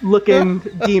looking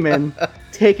demon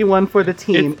taking one for the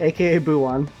team, aka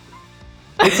Buon.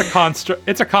 It's a construct.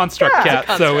 It's a construct Yeah,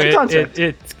 cat. So it's a construct.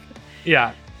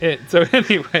 So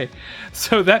anyway,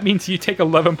 so that means you take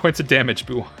 11 points of damage,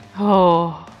 Boo.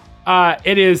 Oh.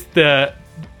 It is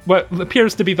what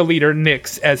appears to be the leader,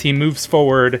 Nyx, as he moves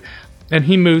forward, and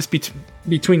he moves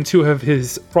between two of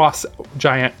his frost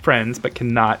giant friends, but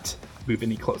cannot move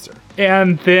any closer.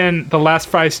 And then the last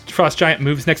frost giant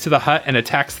moves next to the hut and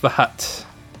attacks the hut.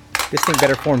 This thing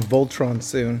better form Voltron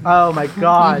soon. Oh my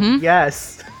god,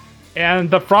 yes.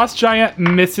 And the frost giant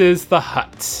misses the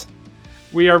hut.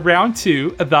 We are round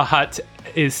 2. The hut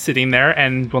is sitting there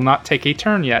and will not take a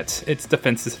turn yet. Its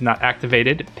defenses have not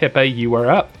activated. Pippa, you are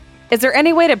up. Is there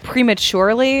any way to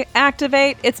prematurely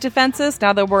activate its defenses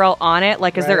now that we're all on it?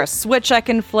 Like, is there a switch I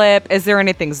can flip? Is there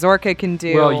anything Zorka can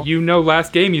do? Well, you know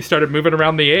last game you started moving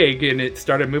around the egg and it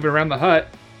started moving around the hut.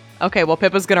 Okay, well,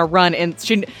 Pippa's gonna run, and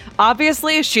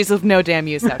she's of no damn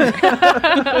use out here.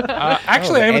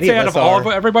 Actually, I would any say of out us of all are. of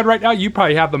everybody right now, you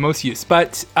probably have the most use.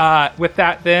 But with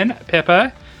that then,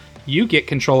 Pippa, you get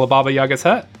control of Baba Yaga's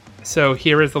hut. So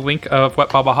here is the link of what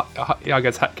Baba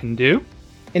Yaga's hut can do.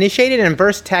 Initiate an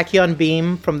inverse tachyon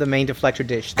beam from the main deflector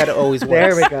dish. That always works.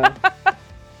 There we go.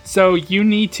 So you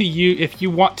need to if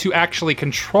you want to actually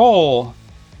control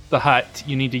the hut,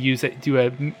 you need to use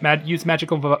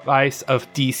magical device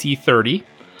of DC 30.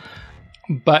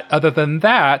 But other than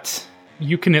that,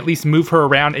 you can at least move her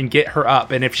around and get her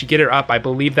up. And if she get her up, I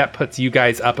believe that puts you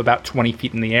guys up about 20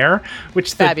 feet in the air,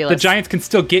 which the Fabulous. giants can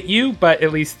still get you, but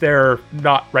at least they're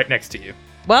not right next to you.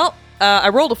 Well, I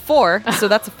rolled a 4, so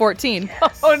that's a 14.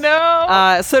 Oh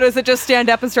no. So does it just stand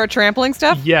up and start trampling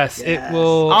stuff? Yes, it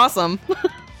will. Awesome.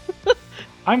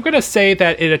 I'm going to say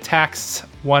that it attacks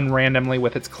one randomly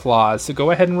with its claws. So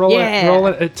go ahead and roll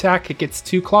an attack. It gets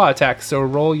 2 claw attacks, so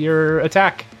roll your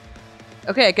attack.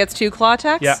 Okay, it gets 2 claw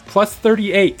attacks. Yeah, plus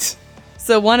 38.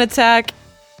 So one attack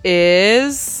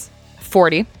is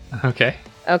 40. Okay.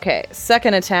 Okay,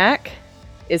 second attack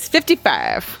is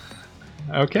 55.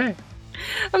 Okay.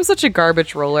 I'm such a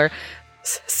garbage roller.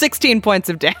 16 points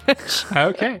of damage.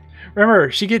 Okay.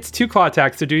 Remember, she gets 2 claw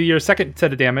attacks, so do your second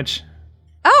set of damage.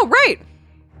 Oh, right.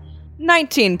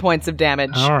 19 points of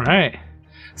damage. All right.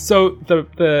 So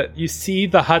you see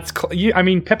the hut's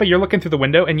Pippa, you're looking through the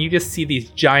window and you just see these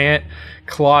giant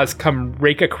claws come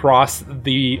rake across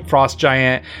the frost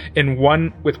giant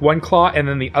with one claw, and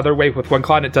then the other way with one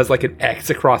claw, and it does like an X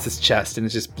across his chest, and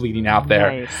it's just bleeding out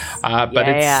there. Nice. But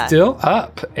it's still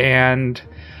up, and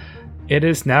it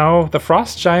is now the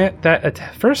frost giant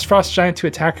first frost giant to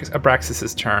attack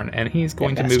Abraxas' turn, and he's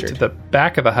going to move to the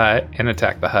back of the hut and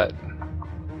attack the hut.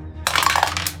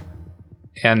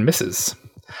 And misses.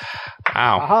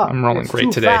 Wow, Aha, I'm rolling it's great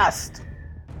too today. Fast.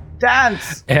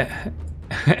 Dance.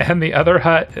 And the other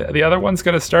hut, the other one's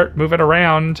going to start moving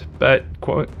around, but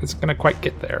it's going to quite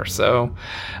get there. So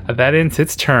that ends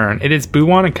its turn. It is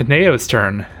Buwan and Kaneo's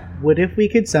turn. What if we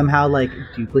could somehow like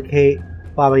duplicate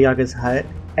Baba Yaga's hut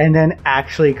and then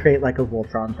actually create like a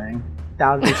Voltron thing?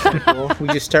 That would be so cool. We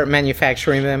just start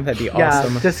manufacturing them. That'd be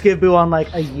awesome. Yeah, just give Buwan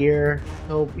like a year.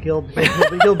 He'll build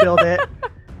it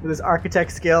with his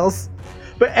architect skills.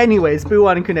 But anyways,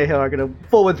 Buwan and Kuneho are gonna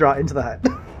full withdraw into the hut.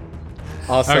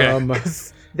 Awesome. Okay.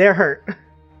 They're hurt.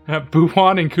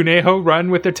 Buwan and Kuneho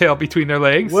run with their tail between their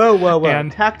legs. Whoa.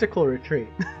 And tactical retreat.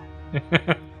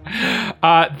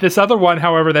 This other one,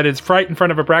 however, that is right in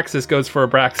front of Abraxas goes for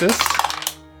Abraxas.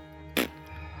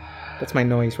 That's my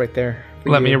noise right there.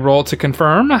 Let me roll to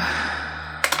confirm.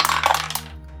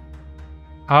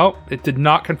 Oh, it did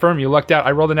not confirm. You lucked out.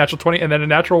 I rolled a natural 20 and then a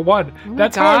natural 1.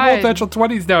 That's how I roll natural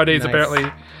 20s nowadays, Nice.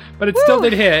 apparently. But it still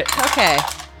did hit. Okay.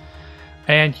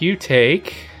 And you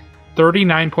take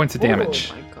 39 points of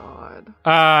damage. Oh my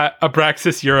god.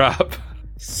 Abraxas, you're up.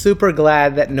 Super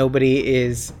glad that nobody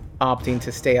is opting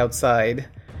to stay outside.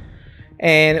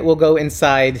 And we'll go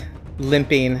inside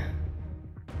limping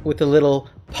with a little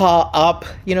paw up.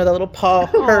 You know, the little paw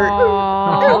hurt.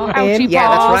 Aww, And- ouchie yeah,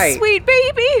 that's paws. right. Sweet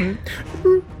baby.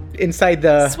 Inside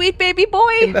the Sweet baby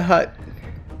boy. hut.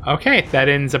 Okay, that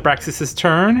ends Abraxas'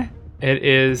 turn. It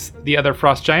is the other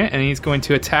frost giant, and he's going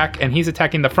to attack, and he's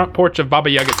attacking the front porch of Baba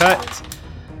Yaga's hut.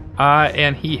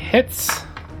 And he hits.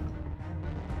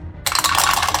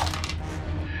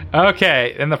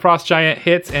 Okay, and the frost giant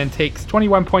hits and takes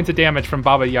 21 points of damage from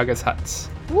Baba Yaga's hut.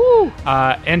 Woo.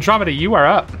 Andromeda, you are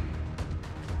up.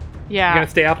 Yeah. You gonna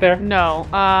stay out there? No.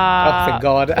 Oh, thank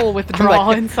God. Full withdrawal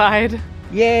Like- inside.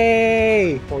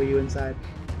 Yay! Pull you inside.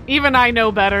 Even I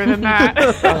know better than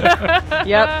that.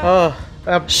 Yep.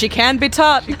 Oh, She can be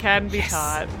taught. Can be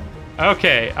taught.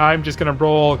 Okay, I'm just gonna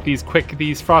roll these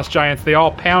frost giants. They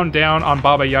all pound down on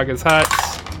Baba Yaga's hut.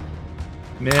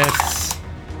 Miss.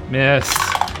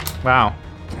 Wow.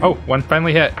 Oh, one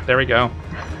finally hit. There we go.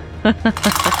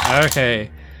 Okay.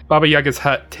 Baba Yaga's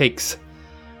hut takes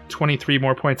 23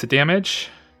 more points of damage.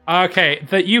 Okay,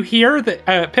 you hear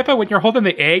that Pippa, when you're holding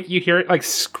the egg, you hear it like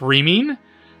screaming.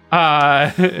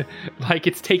 Like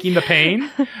it's taking the pain.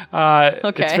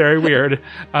 Okay. It's very weird.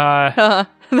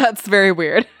 That's very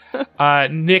weird.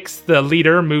 Nyx, the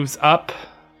leader, moves up.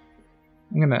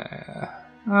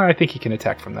 I think he can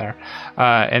attack from there.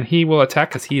 And he will attack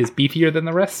because he is beefier than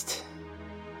the rest.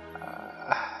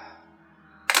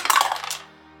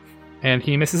 And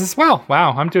he misses as well.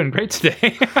 Wow, I'm doing great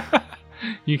today.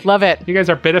 Love it. You guys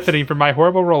are benefiting from my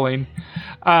horrible rolling.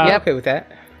 I'm okay with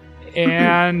that.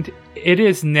 And it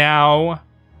is now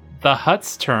the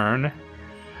hut's turn.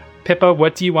 Pippa,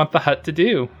 what do you want the hut to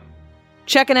do?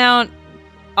 Checking out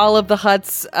all of the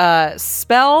hut's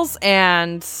spells,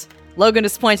 and Logan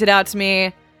just pointed out to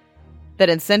me that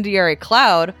Incendiary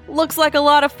Cloud looks like a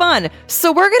lot of fun.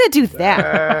 So we're going to do that.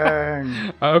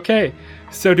 Burn. Okay,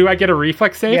 so do I get a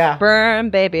reflex save? Yeah. Burn,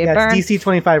 baby, Yeah, burn. it's DC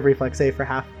 25 reflex save for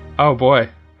half. Oh boy.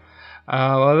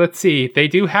 Well, let's see. They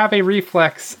do have a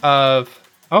reflex of...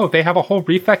 Oh, they have a whole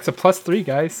reflex of +3,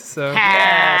 guys. So,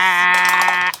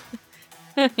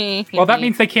 well, that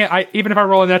means they can't. Even if I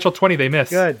roll a natural 20, they miss.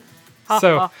 Good.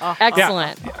 So,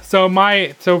 Excellent. so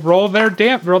roll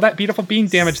roll that beautiful bean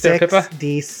damage there, Pippa.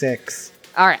 6d6.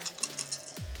 All right.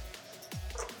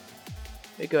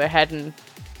 We go ahead and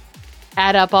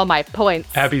add up all my points.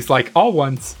 Abby's like all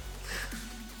ones.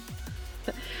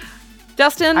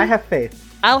 Dustin, I have faith.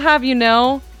 I'll have you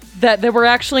know that there were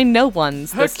actually no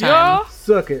ones this Heck time. yeah.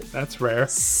 Suck it. That's rare.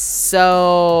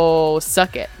 So,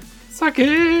 suck it. Suck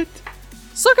it.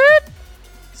 Suck it!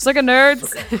 Suck it,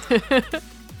 nerds.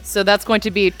 So that's going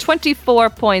to be 24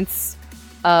 points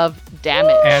of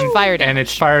damage. Fire damage. And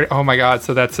it's fired. Oh my god!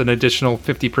 So that's an additional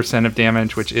 50% of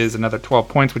damage, which is another 12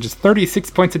 points, which is 36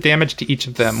 points of damage to each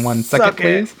of them. 1 second, Suck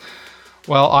it. please.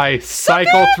 Well, I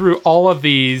cycle through all of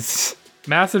these.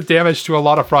 Massive damage to a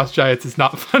lot of frost giants is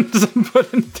not fun to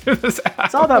put into this app.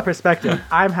 It's all about perspective.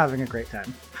 I'm having a great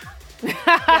time.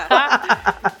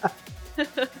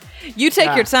 You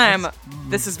take your time.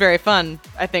 This is very fun,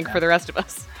 I think, for the rest of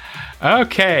us.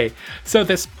 Okay, so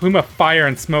this plume of fire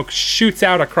and smoke shoots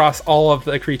out across all of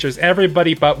the creatures.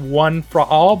 Everybody but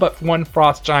all but one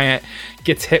frost giant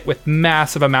gets hit with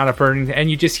massive amount of burning, and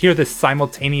you just hear this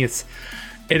simultaneous.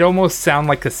 It almost sounds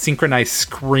like a synchronized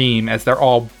scream as they're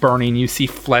all burning. You see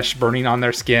flesh burning on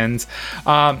their skins.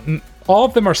 All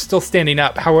of them are still standing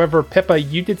up. However, Pippa,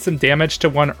 you did some damage to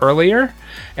one earlier,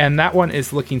 and that one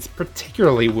is looking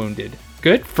particularly wounded.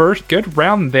 Good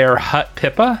round there, Hut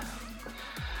Pippa.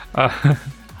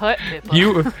 Hut Pippa.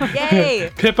 Yay!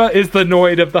 Pippa is the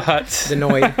Noid of the hut. The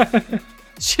Noid.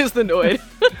 She's annoyed.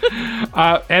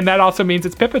 And that also means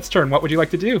it's Pippa's turn. What would you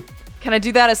like to do? Can I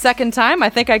do that a second time? I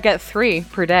think I get 3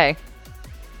 per day.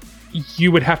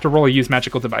 You would have to roll a use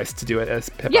magical device to do it as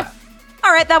Pippa. Yeah.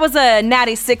 All right, that was a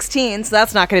natty 16, so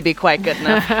that's not going to be quite good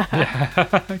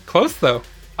enough. Close though.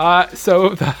 So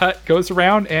the hut goes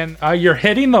around and you're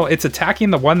hitting it's attacking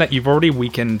the one that you've already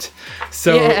weakened.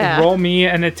 So roll me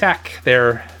an attack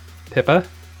there, Pippa.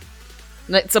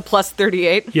 It's a plus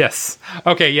 38. Yes.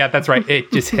 Okay, yeah, that's right.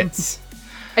 It just hits.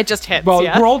 It just hits, Well,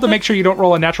 yeah. roll to make sure you don't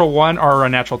roll a natural 1 or a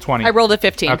natural 20. I rolled a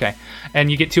 15. Okay.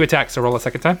 And you get 2 attacks, so roll a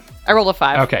second time? I rolled a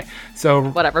 5. Okay. So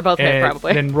Whatever, both hit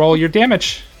probably. Then roll your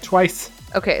damage twice.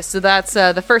 Okay, so that's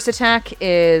the first attack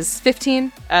is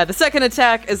 15. The second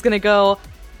attack is going to go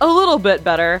a little bit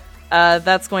better.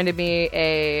 That's going to be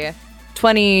a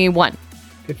 21.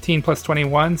 15 plus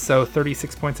 21, so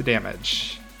 36 points of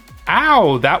damage.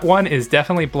 Ow! That one is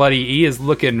definitely bloody. He is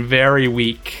looking very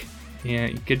weak. Yeah,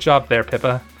 good job there,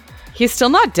 Pippa. He's still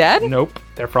not dead? Nope,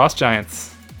 they're frost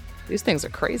giants. These things are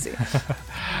crazy.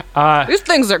 These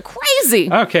things are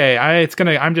crazy. Okay,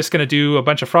 I'm just gonna do a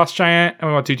bunch of frost giant.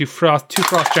 I want to do two frost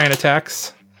giant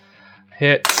attacks.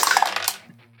 Hit,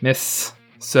 miss.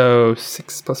 So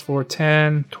 6 plus 4,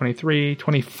 10, 23,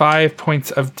 25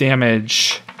 points of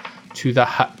damage to the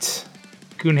hut.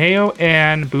 Gunheo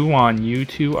and Buwan, you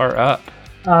two are up.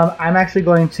 I'm actually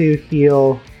going to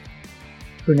heal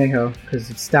Kuneho because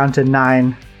it's down to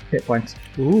 9 hit points.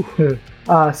 Ooh.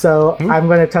 So I'm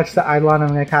going to touch the Eidolon. I'm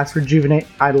going to cast Rejuvenate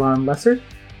Eidolon Lesser.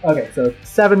 Okay, so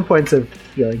 7 points of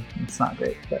healing. It's not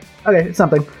great, but okay, it's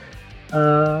something.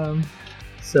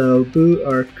 So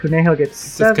Kuneho gets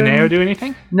 7. Does Gunheo do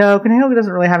anything? No, Kuneho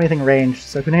doesn't really have anything ranged.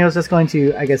 So Kuneho's just going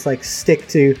to, I guess, like stick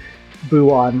to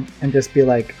Buwan and just be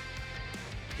like,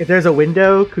 if there's a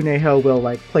window, Kuneho will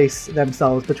like place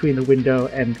themselves between the window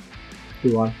and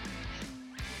Buwan.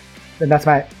 Then that's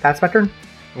my turn.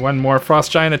 One more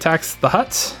frost giant attacks the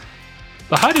hut.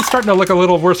 The hut is starting to look a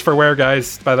little worse for wear,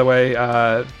 guys, by the way.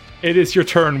 It is your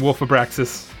turn, Wolf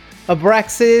Abraxas.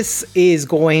 Abraxas is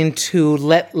going to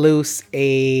let loose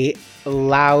a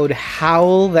loud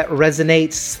howl that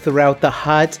resonates throughout the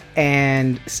hut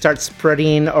and start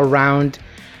spreading around.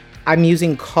 I'm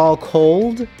using Call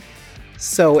Cold.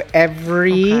 So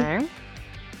every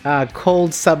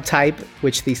cold subtype,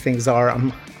 which these things are,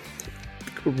 I'm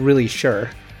really sure.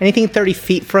 Anything 30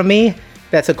 feet from me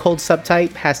that's a cold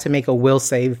subtype has to make a will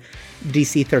save,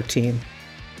 DC 13.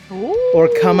 Ooh. Or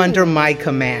come under my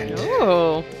command.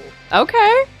 Oh,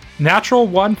 okay. Natural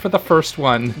 1 for the first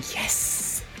one.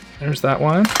 Yes. There's that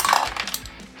one.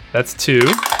 That's 2.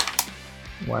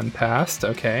 1 passed.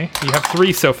 Okay. You have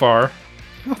 3 so far.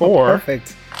 4.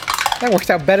 Perfect. That worked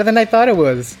out better than I thought it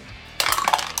was.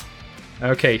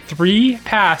 Okay, 3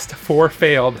 passed, 4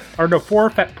 failed. Or no, 4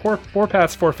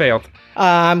 passed, 4 failed.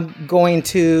 I'm going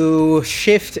to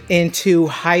shift into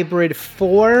hybrid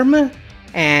form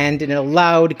and in a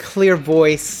loud, clear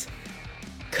voice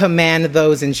command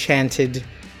those enchanted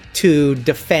to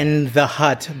defend the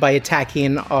hut by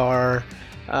attacking our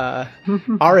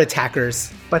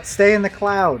attackers. But stay in the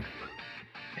cloud.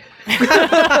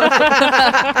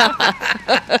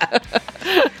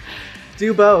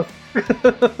 Do both.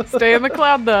 Stay in the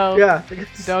cloud, though. Yeah.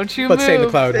 Don't you But move. stay in the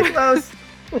cloud. Stay close.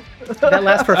 That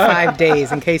lasts for 5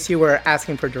 days, in case you were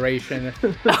asking for duration.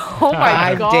 Oh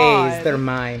my 5 god. days, they're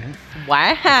mine.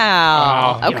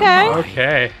 Wow. Oh, Okay.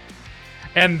 Okay.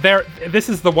 And this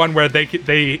is the one where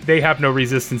they have no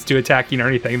resistance to attacking or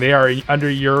anything. They are under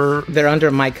your... They're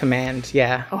under my command,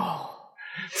 yeah.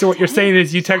 So what you're saying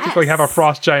is you technically have a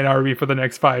frost giant army for the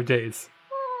next 5 days.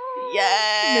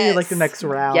 Yes. Maybe like the next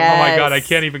round. Yes. Oh my god, I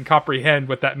can't even comprehend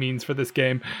what that means for this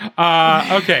game.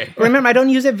 Okay. Remember, I don't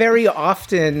use it very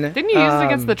often. Didn't you use it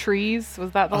against the trees?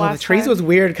 Was that the last The trees time? was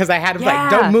weird because I had him Yeah.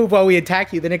 like, don't move while we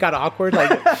attack you. Then it got awkward. Like,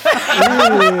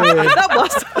 That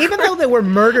was even though they were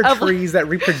murder trees that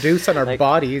reproduce on our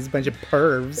bodies, bunch of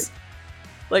pervs.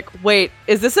 like, wait,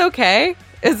 is this okay?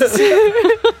 Is this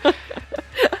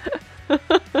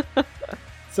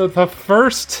So the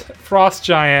first frost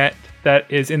giant that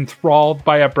is enthralled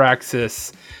by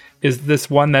Abraxas is this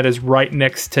one that is right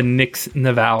next to Nyx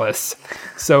Nivalis.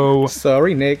 So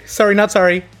Sorry, Nick. Sorry, not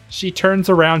sorry. she turns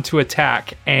around to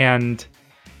attack, and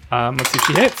let's see if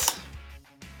she hits.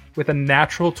 With a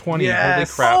natural 20. Yes.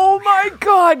 Holy crap. Oh my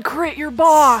god, crit your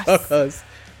boss. Because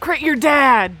Crit your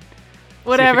dad.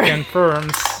 Whatever. See if it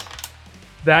confirms.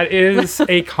 That is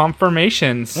a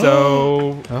confirmation.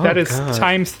 So that is God.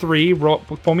 times 3.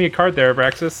 Pull me a card there,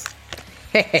 Abraxas.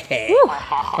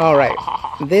 all right.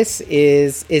 This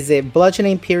is it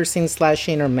bludgeoning, piercing,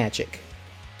 slashing, or magic?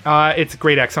 It's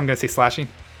great X. I'm going to say slashing.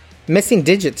 Missing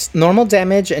digits. Normal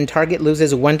damage and target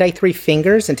loses 1d3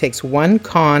 fingers and takes 1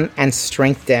 con and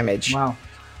strength damage. Wow.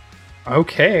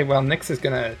 Okay, well, Nyx is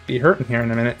going to be hurting here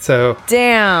in a minute. So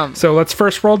Damn. let's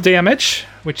first roll damage,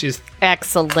 which is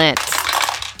Excellent.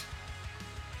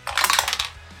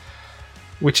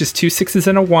 2 6s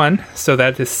and a 1. So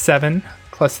that is 7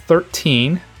 plus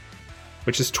 13,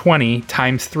 which is 20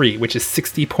 times 3, which is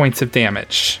 60 points of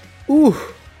damage. Ooh.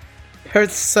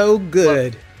 Hurts so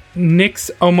good.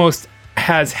 Nyx almost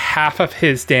has half of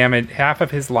his damage, half of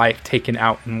his life taken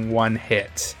out in one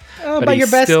hit. Oh, But by your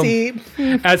he's still-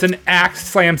 bestie. As an axe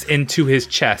slams into his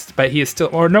chest, but he is still,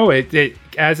 or no,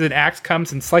 as an axe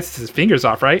comes and slices his fingers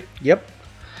off, right? Yep.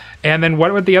 And then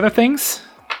what were the other things?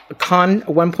 Con,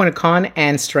 1 point of con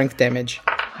and strength damage.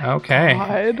 Okay.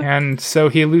 And so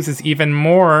he loses even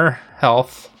more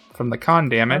health from the con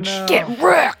damage. Get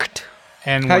wrecked.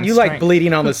 And How one do you like strength.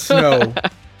 bleeding on the snow?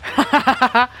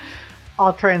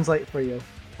 I'll translate for you.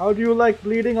 How do you like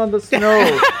bleeding on the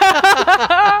snow?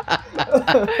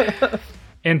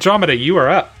 Andromeda, you are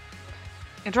up.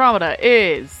 Andromeda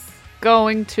is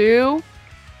going to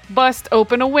bust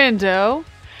open a window.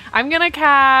 I'm going to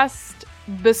cast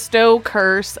Bestow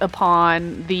Curse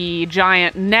upon the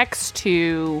giant next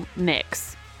to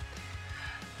Nyx.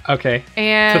 Okay.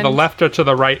 And To the left or to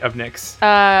the right of Nyx?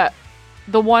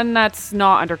 the one that's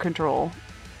not under control.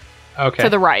 Okay. To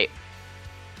the right.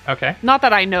 Okay. Not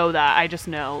that I know that. I just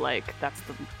know, like, that's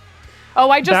the... Oh,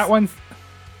 I just... That one's...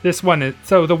 This one is...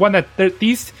 So the one that...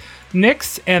 These...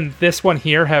 Nyx and this one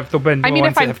here have been the I mean,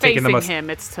 ones if that I'm have taken the facing most... him,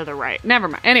 it's to the right. Never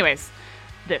mind. Anyways,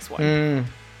 this one.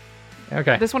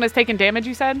 Okay. This one has taken damage,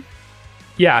 you said?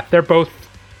 Yeah, they're both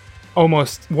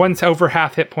almost... One's over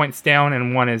half hit points down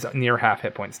and one is near half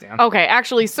hit points down. Okay,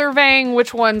 actually, surveying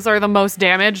which ones are the most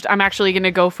damaged, I'm actually going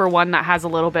to go for one that has a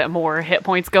little bit more hit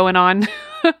points going on.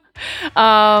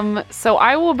 So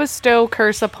I will bestow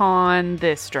curse upon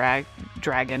this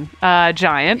dragon,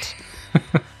 giant,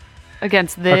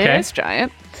 against this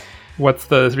giant. What's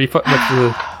the...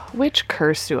 Which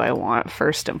curse do I want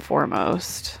first and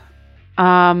foremost?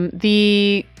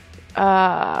 The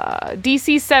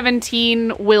DC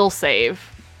 17 will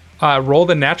save. roll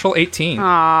the natural 18.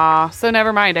 So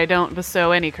never mind. I don't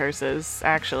bestow any curses,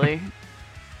 actually.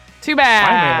 Too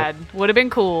bad. Would have been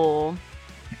cool.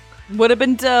 Would have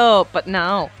been dope, but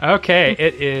no. Okay,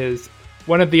 it is...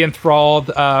 One of the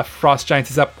enthralled frost giants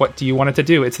is up. What do you want it to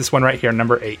do? It's this one right here,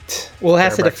 number 8. Well, it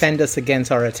has to Cerebrix. defend us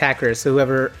against our attackers. So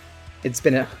whoever... It's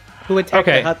been a... Who attacked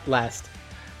Okay. the hut last?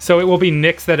 So it will be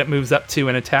Nyx that it moves up to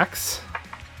and attacks.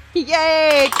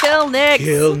 Yay! Kill Nyx!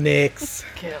 Kill Nyx.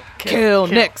 Kill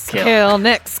Nyx! Kill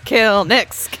Nyx! Kill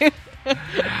Nyx!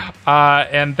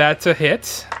 And that's a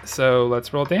hit. So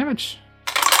let's roll damage.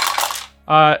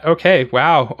 Okay,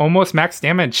 wow. Almost max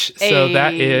damage. So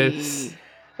that is...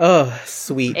 Oh,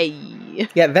 sweet. Hey.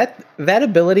 Yeah, that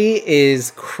ability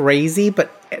is crazy,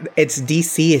 but its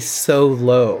DC is so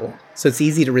low. So it's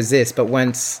easy to resist, but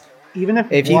once... Even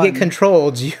If you get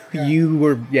controlled,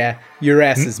 your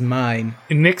ass is mine.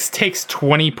 Nyx takes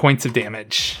 20 points of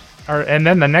damage. And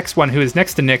then the next one, who is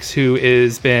next to Nyx, who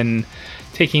has been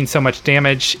taking so much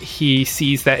damage, he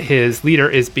sees that his leader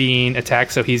is being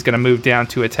attacked, so he's going to move down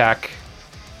to attack.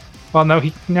 Well, no,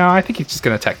 I think he's just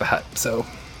going to attack the hut. So,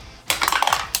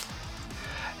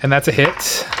 and that's a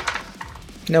hit.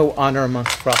 No honor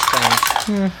amongst frost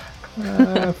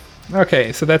giants.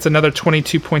 Okay, so that's another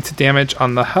 22 points of damage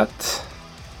on the hut,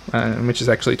 which is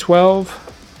actually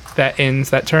 12. That ends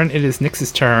that turn. It is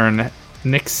Nyx's turn.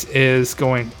 Nyx is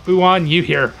going, Buon, you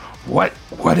here. What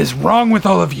is wrong with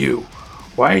all of you?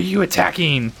 Why are you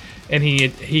attacking? And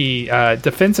he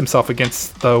defends himself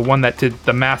against the one that did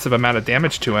the massive amount of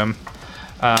damage to him.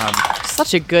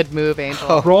 Such a good move,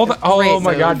 Angel. Roll the, oh Great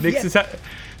my god, move. Nyx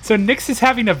so Nyx is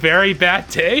having a very bad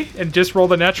day and just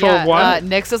rolled a natural Yeah, 1.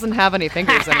 Nyx doesn't have any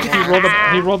fingers anymore.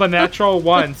 He rolled a natural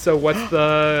 1. So what's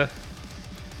the...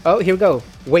 Oh, here we go.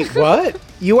 Wait, what?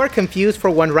 You are confused for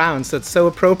one round, so it's so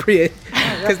appropriate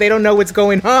because they don't know what's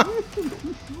going on.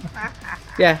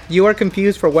 Yeah, you are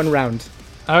confused for one round.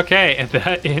 Okay, and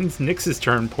that ends Nyx's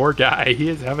turn. Poor guy. He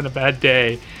is having a bad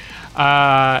day.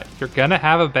 You're gonna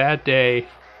have a bad day.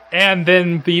 And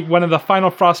then one of the final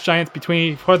frost giants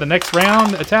for the next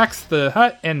round attacks the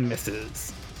hut and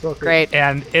misses. Great.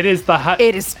 And it is the hut.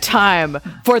 It is time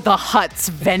for the hut's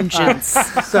vengeance.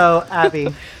 So,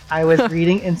 Abby, I was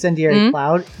reading Incendiary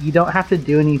Cloud. You don't have to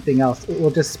do anything else. It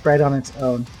will just spread on its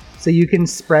own. So you can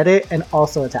spread it and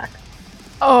also attack.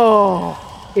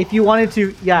 Oh. If you wanted to,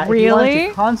 if you wanted Really?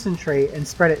 to concentrate and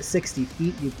spread it 60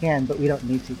 feet, you can, but we don't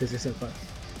need to because they're so close.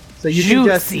 So you can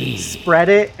Juicy. just spread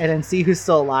it and then see who's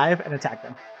still alive and attack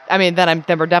them. I mean, then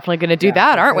we're definitely going to do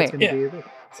that, aren't we?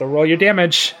 So roll your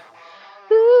damage.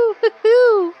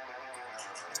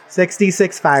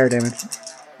 66 fire damage.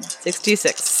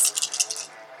 66.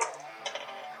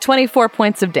 24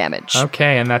 points of damage.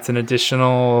 Okay, and that's an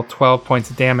additional 12 points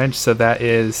of damage, so that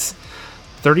is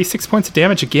 36 points of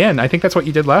damage again. I think that's what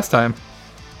you did last time.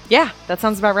 Yeah, that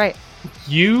sounds about right.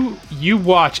 You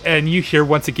watch and you hear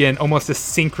once again almost a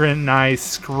synchronized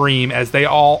scream as they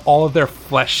all of their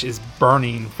flesh is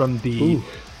burning from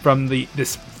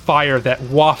this fire that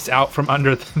wafts out from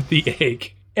under the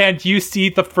egg. And you see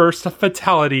the first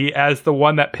fatality as the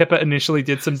one that Pippa initially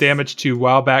did some damage to a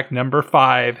while back, number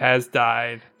 5, has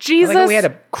died. Jesus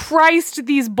Christ,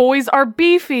 these boys are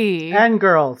beefy. And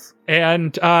girls.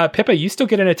 And Pippa, you still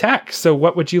get an attack. So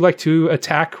what would you like to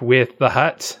attack with the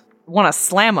hut? Want to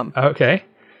slam him. Okay.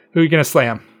 Who are you going to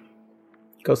slam?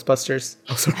 Ghostbusters.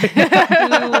 Oh, sorry.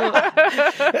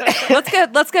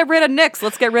 Let's get rid of Nyx.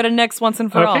 Let's get rid of Nyx once and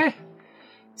for all. Okay.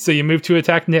 So you move to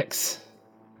attack Nyx.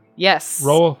 Yes.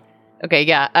 Roll. Okay,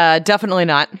 yeah. Definitely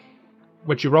not.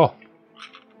 What'd you roll?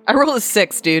 I rolled a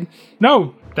 6, dude.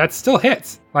 No, that still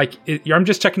hits. I'm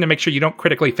just checking to make sure you don't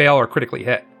critically fail or critically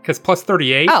hit. Because plus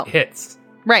 38 hits.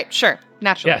 Right, sure.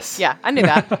 Naturally. Yes. Yeah, I knew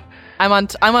that. I'm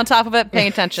on top of it, paying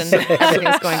attention.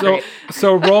 Everything's going great.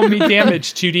 So roll me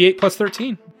damage, 2d8 plus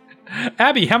 13.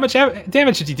 Abby, how much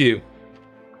damage did you do?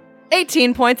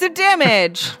 18 points of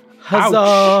damage.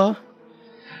 Huzzah!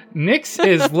 Nyx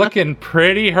is looking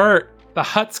pretty hurt. The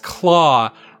hut's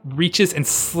claw reaches and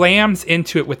slams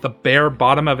into it with the bare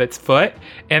bottom of its foot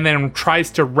and then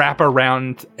tries to wrap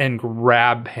around and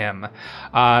grab him.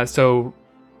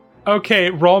 Okay,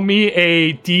 roll me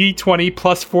a d20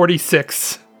 plus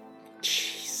 46.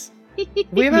 Jeez.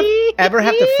 We ever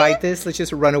have to fight this? Let's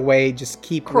just run away, just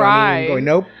keep Cry. running, going,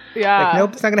 nope. Yeah. Like,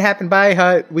 nope, it's not going to happen. Bye,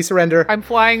 hut. We surrender. I'm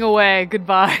flying away.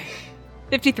 Goodbye.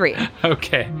 53.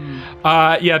 Okay.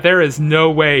 Yeah, there is no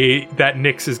way that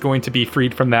Nyx is going to be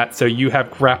freed from that, so you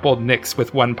have grappled Nyx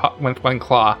with one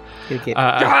claw. Gonna get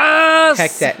Yes!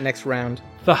 heck that next round.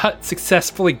 The hut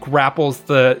successfully grapples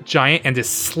the giant and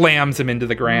just slams him into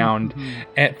the ground.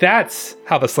 And that's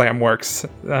how the slam works.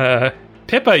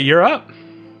 Pippa, you're up.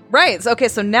 Right. Okay,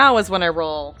 so now is when I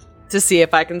roll to see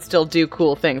if I can still do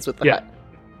cool things with the hut.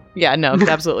 Yeah, no,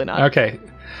 absolutely not. Okay.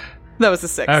 That was a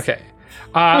 6. Okay.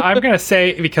 I'm going to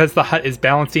say because the hut is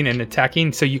balancing and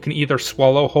attacking, so you can either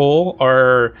swallow whole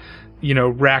or,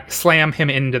 slam him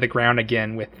into the ground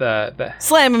again with the...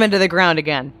 Slam him into the ground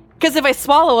again. Because if I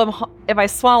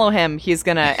swallow him, he's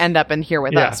going to end up in here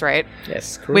with us, right?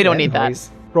 Yes. We don't need that.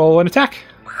 Roll an attack.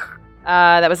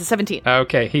 That was a 17.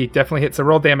 Okay, he definitely hits a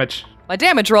roll damage. My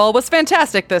damage roll was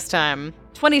fantastic this time.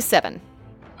 27.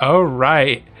 All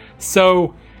right.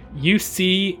 So you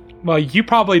see... Well, you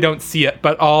probably don't see it,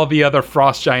 but all the other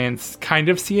frost giants kind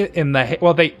of see it in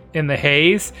the in the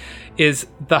haze. Is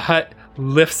the hut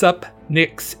lifts up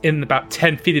Nyx in about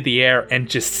 10 feet of the air and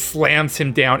just slams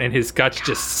him down, and his guts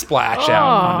just splash out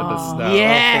onto the snow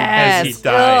yes. as he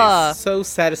dies. Ugh. So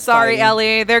satisfying. Sorry,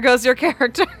 Ellie. There goes your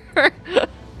character.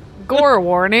 Gore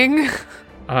warning.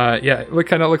 Yeah, it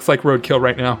kind of looks like roadkill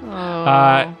right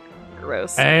now.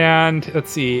 Gross. And let's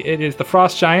see, it is the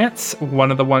frost giants. One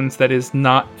of the ones that is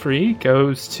not free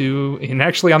goes to, and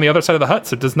actually on the other side of the hut,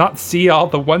 so does not see all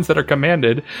the ones that are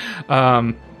commanded.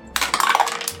 And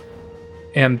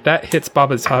that hits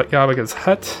Yabaga's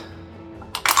hut.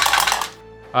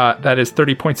 That is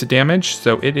 30 points of damage,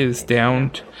 so it is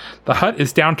down. The hut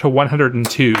is down to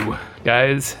 102,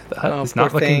 guys. The hut is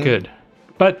not looking good.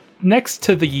 But next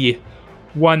to the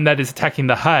one that is attacking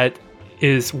the hut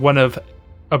is one of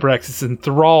Abraxas'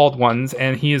 enthralled ones,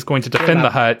 and he is going to defend the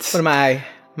hut. What am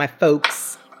my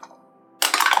folks?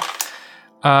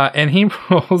 And he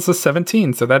rolls a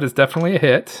 17, so that is definitely a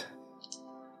hit.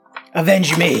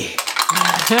 Avenge me.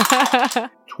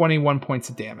 21 points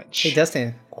of damage. Hey,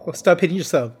 Dustin, stop hitting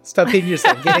yourself. Stop hitting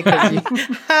yourself. Get it? 'Cause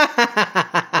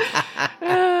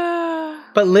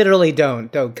but literally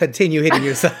don't continue hitting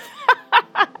yourself.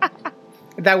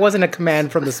 That wasn't a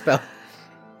command from the spell.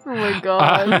 Oh my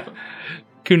god.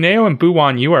 Cuneo and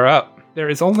Buwan, you are up. There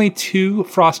is only 2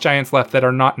 frost giants left that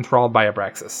are not enthralled by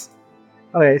Abraxas.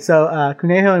 Okay, so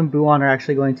Kuneho and Buwan are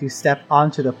actually going to step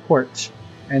onto the porch.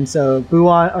 And so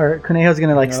Kuneho's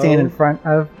going to stand in front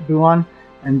of Buwan,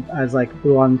 and as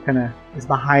Buwan kind of is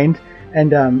behind.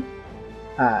 And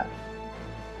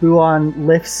Buwan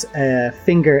lifts a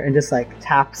finger and just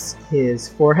taps his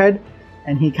forehead,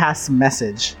 and he casts a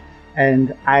message.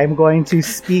 And I'm going to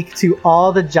speak to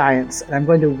all the giants, and I'm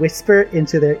going to whisper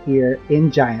into their ear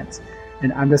in giant.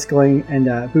 And I'm just going, and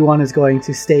Buwan is going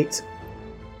to state,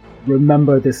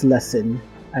 "Remember this lesson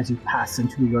as you pass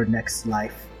into your next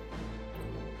life.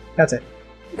 That's it.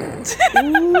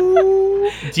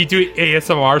 Do you do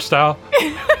ASMR style?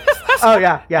 Oh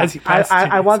yeah. As you pass I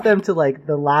through want them to like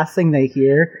the last thing they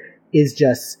hear is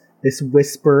just this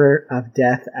whisper of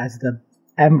death as the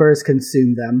embers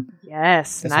consume them.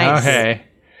 Yes, nice. Okay.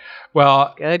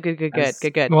 Well,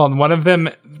 Good. well, one of them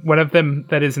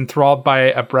that is enthralled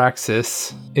by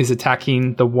Abraxas is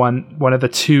attacking the one of the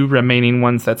two remaining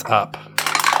ones that's up.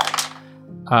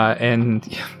 And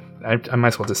I might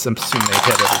as well just assume they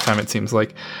hit every time, it seems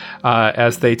like,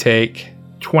 as they take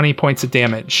 20 points of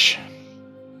damage.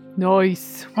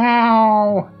 Nice.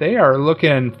 Wow, they are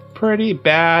looking pretty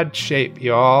bad shape,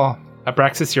 y'all.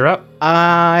 Abraxas, you're up.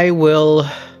 I will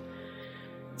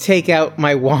take out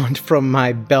my wand from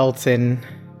my belt and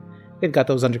they've got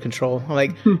those under control. I'm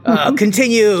like,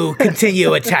 continue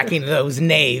attacking those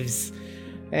knaves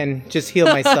and just heal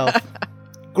myself.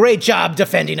 Great job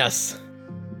defending us.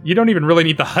 You don't even really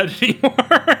need the HUD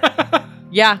anymore.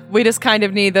 Yeah, we just kind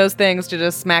of need those things to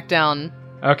just smack down.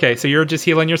 Okay, so you're just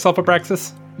healing yourself,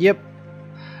 Abraxas? Yep.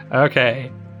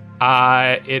 Okay.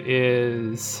 It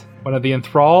is one of the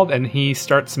enthralled, and he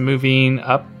starts moving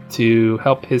up to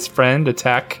help his friend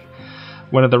attack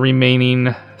one of the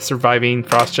remaining surviving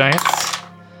frost giants.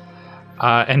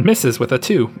 And misses with a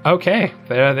 2. Okay,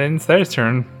 then it's their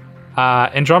turn.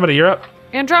 Andromeda, you're up.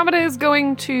 Andromeda is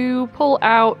going to pull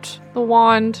out the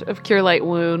wand of Cure Light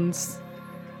Wounds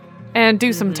and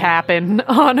do some tapping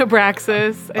on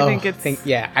Abraxas. I think it's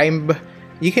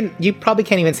you probably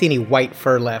can't even see any white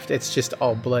fur left. It's just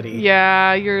all bloody.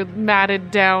 yeah, your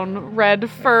matted down red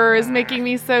fur is making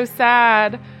me so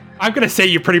sad. I'm going to say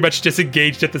you're pretty much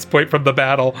disengaged at this point from the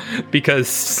battle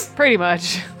because... Pretty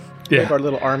much. Yeah. Our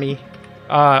little army.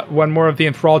 One more of the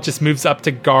enthralled just moves up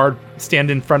to guard,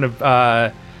 stand in front of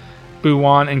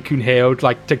Buwan and Kunheo,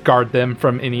 like to guard them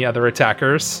from any other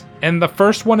attackers. And the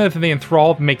first one of the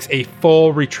enthralled makes a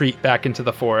full retreat back into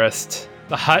the forest.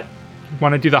 The hut,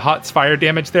 want to do the hut's fire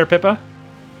damage there, Pippa?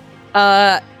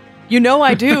 You know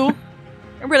I do.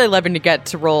 I'm really loving to get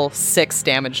to roll 6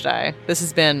 damage die. This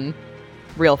has been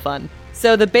real fun.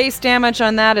 So the base damage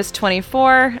on that is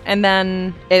 24, and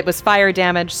then it was fire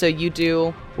damage, so you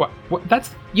do... What?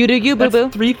 That's You do you, boo-boo.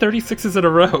 that's 3 36s in a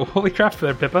row. Holy crap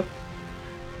there, Pippa.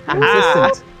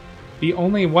 Resistant. The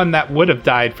only one that would have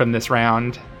died from this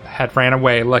round had ran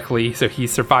away, luckily, so he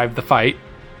survived the fight.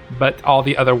 But all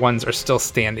the other ones are still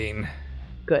standing.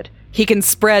 Good. He can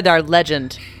spread our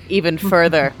legend even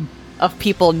further of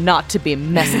people not to be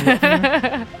messing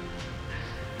with.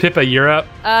 Pippa, you're up.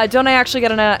 Don't I actually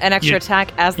get an extra You-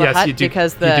 attack as the yes, hut? you do.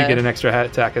 Because You the... do get an extra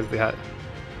attack as the hut.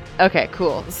 Okay,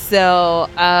 cool. So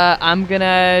I'm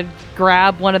gonna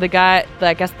grab one of the guy,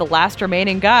 I guess the last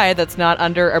remaining guy that's not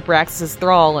under Abraxas'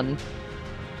 thrall, and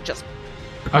just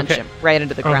punch Okay. him right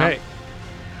into the ground. Okay.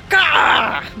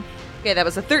 Gah! Okay, that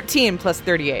was a 13 plus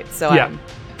 38, so Yeah. I'm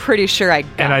pretty sure I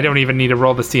got And I it. don't even need to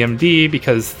roll the CMD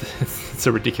because it's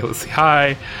so ridiculously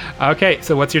high. Okay,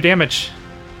 so what's your damage?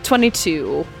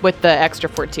 22 with the extra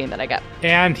 14 that I got.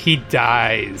 And he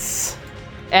dies.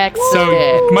 Excellent.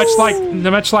 So much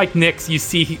like Nyx, you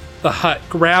see the hut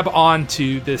grab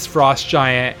onto this frost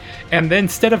giant, and then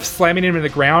instead of slamming him into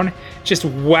the ground, just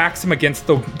whacks him against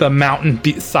the mountain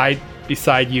beside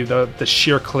you, the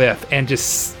sheer cliff, and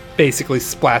just basically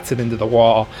splats it into the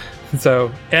wall.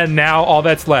 So, and now all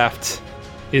that's left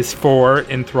is 4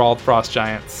 enthralled frost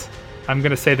giants. I'm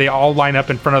gonna say they all line up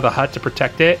in front of the hut to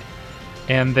protect it.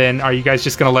 And then, are you guys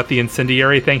just gonna let the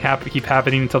incendiary thing keep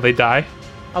happening until they die?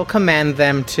 I'll command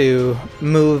them to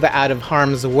move out of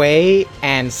harm's way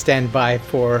and stand by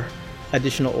for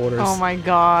additional orders. Oh my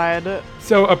god.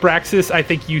 So Abraxas, I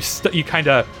think you kind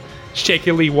of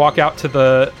shakily walk out to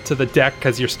the deck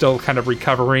because you're still kind of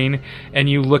recovering, and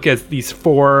you look as these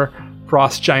 4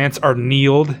 frost giants are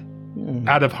kneeled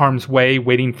out of harm's way,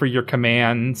 waiting for your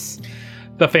commands.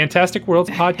 The Fantastic Worlds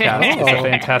podcast is a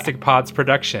Fantastic Pods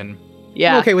production.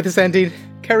 Yeah. I'm okay with this ending.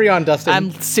 Carry on, Dustin.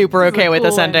 I'm super okay with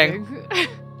this ending.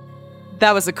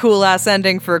 That was a cool-ass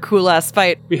ending for a cool-ass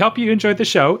fight. We hope you enjoyed the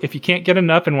show. If you can't get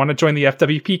enough and want to join the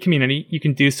FWP community, you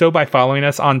can do so by following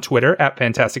us on Twitter at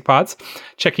Fantastic Pods,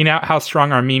 checking out how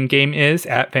strong our meme game is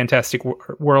at Fantastic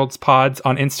Worlds Pods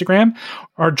on Instagram,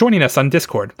 or joining us on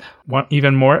Discord. Want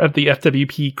even more of the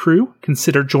FWP crew?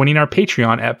 Consider joining our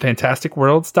Patreon at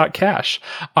fantasticworlds.cash.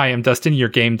 I am Dustin, your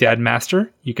game dad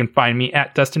master. You can find me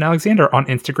at Dustin Alexander on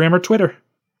Instagram or Twitter.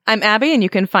 I'm Abby, and you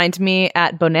can find me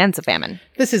at Bonanza Famine.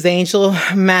 This is Angel,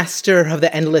 master of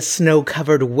the endless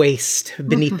snow-covered waste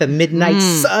beneath the midnight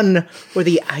sun where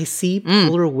the icy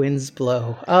polar winds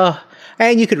blow.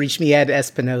 And you could reach me at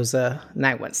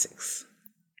Espinoza916.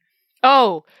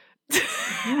 Oh.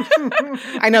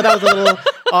 I know that was a little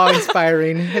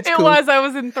awe-inspiring. It's It cool. was. I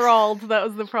was enthralled. That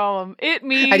was the problem.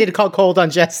 I did call cold on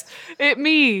Jess.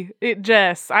 It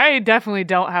Jess. I definitely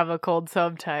don't have a cold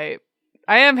subtype.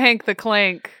 I am Hank the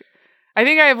Clank. I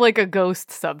think I have like a ghost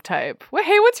subtype. Wait,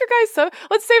 hey, what's your guys'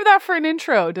 Let's save that for an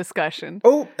intro discussion.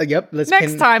 Oh, yep. Let's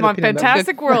Next time on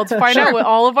Fantastic Worlds, find out what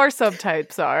all of our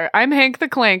subtypes are. I'm Hank the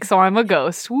Clank, so I'm a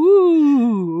ghost.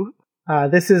 Woo!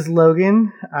 This is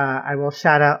Logan. I will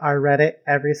shout out our Reddit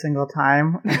every single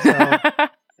time until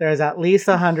there's at least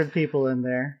 100 people in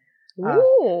there.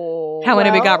 Ooh. How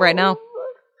many we got right now?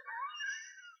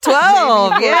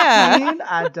 12, yeah. 14?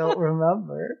 I don't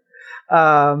remember.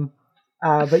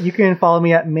 But you can follow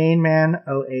me at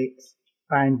mainman08.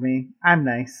 Find me. I'm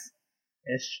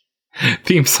nice-ish.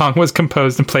 Theme song was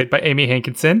composed and played by Amy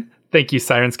Hankinson. Thank you,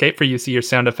 Sirenscape, for use of your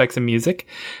sound effects and music.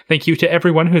 Thank you to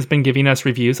everyone who has been giving us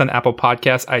reviews on Apple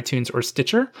Podcasts, iTunes, or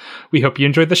Stitcher. We hope you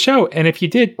enjoyed the show, and if you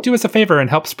did, do us a favor and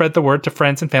help spread the word to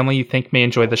friends and family you think may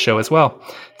enjoy the show as well.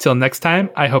 Till next time,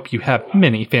 I hope you have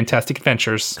many fantastic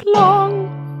adventures.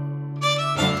 Long.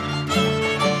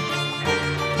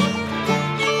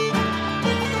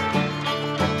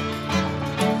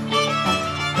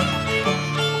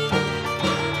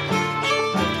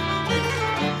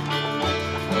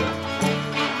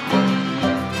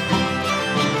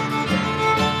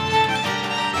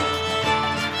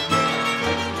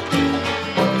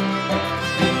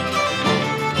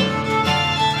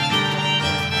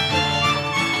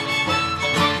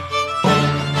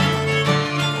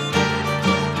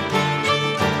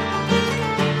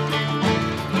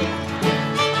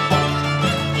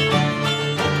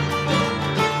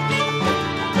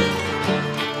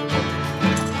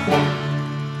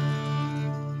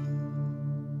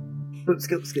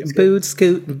 Boot,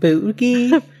 scoot,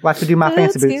 boogie. We'll have to do my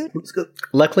fancy scoot. boots. Scoot.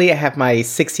 Luckily, I have my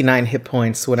 69 hit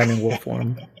points when I'm in wolf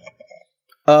form.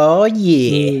 Oh,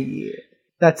 yeah. Yeah.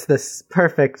 That's the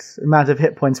perfect amount of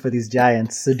hit points for these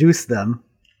giants. Seduce them.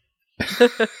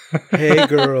 Hey,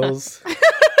 girls.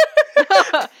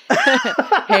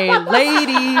 Hey,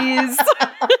 ladies.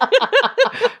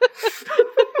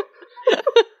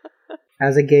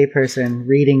 As a gay person,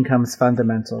 reading comes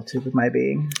fundamental to my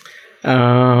being.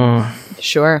 Oh.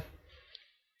 Sure.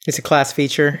 It's a class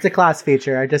feature. It's a class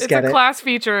feature. I just It's get a it. class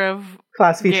feature of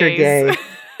Class feature gays.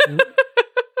 gay.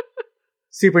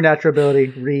 Supernatural ability,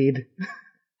 read.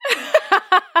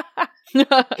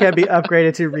 Can be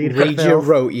upgraded to read. Read for your filth.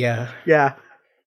 rote, yeah. Yeah.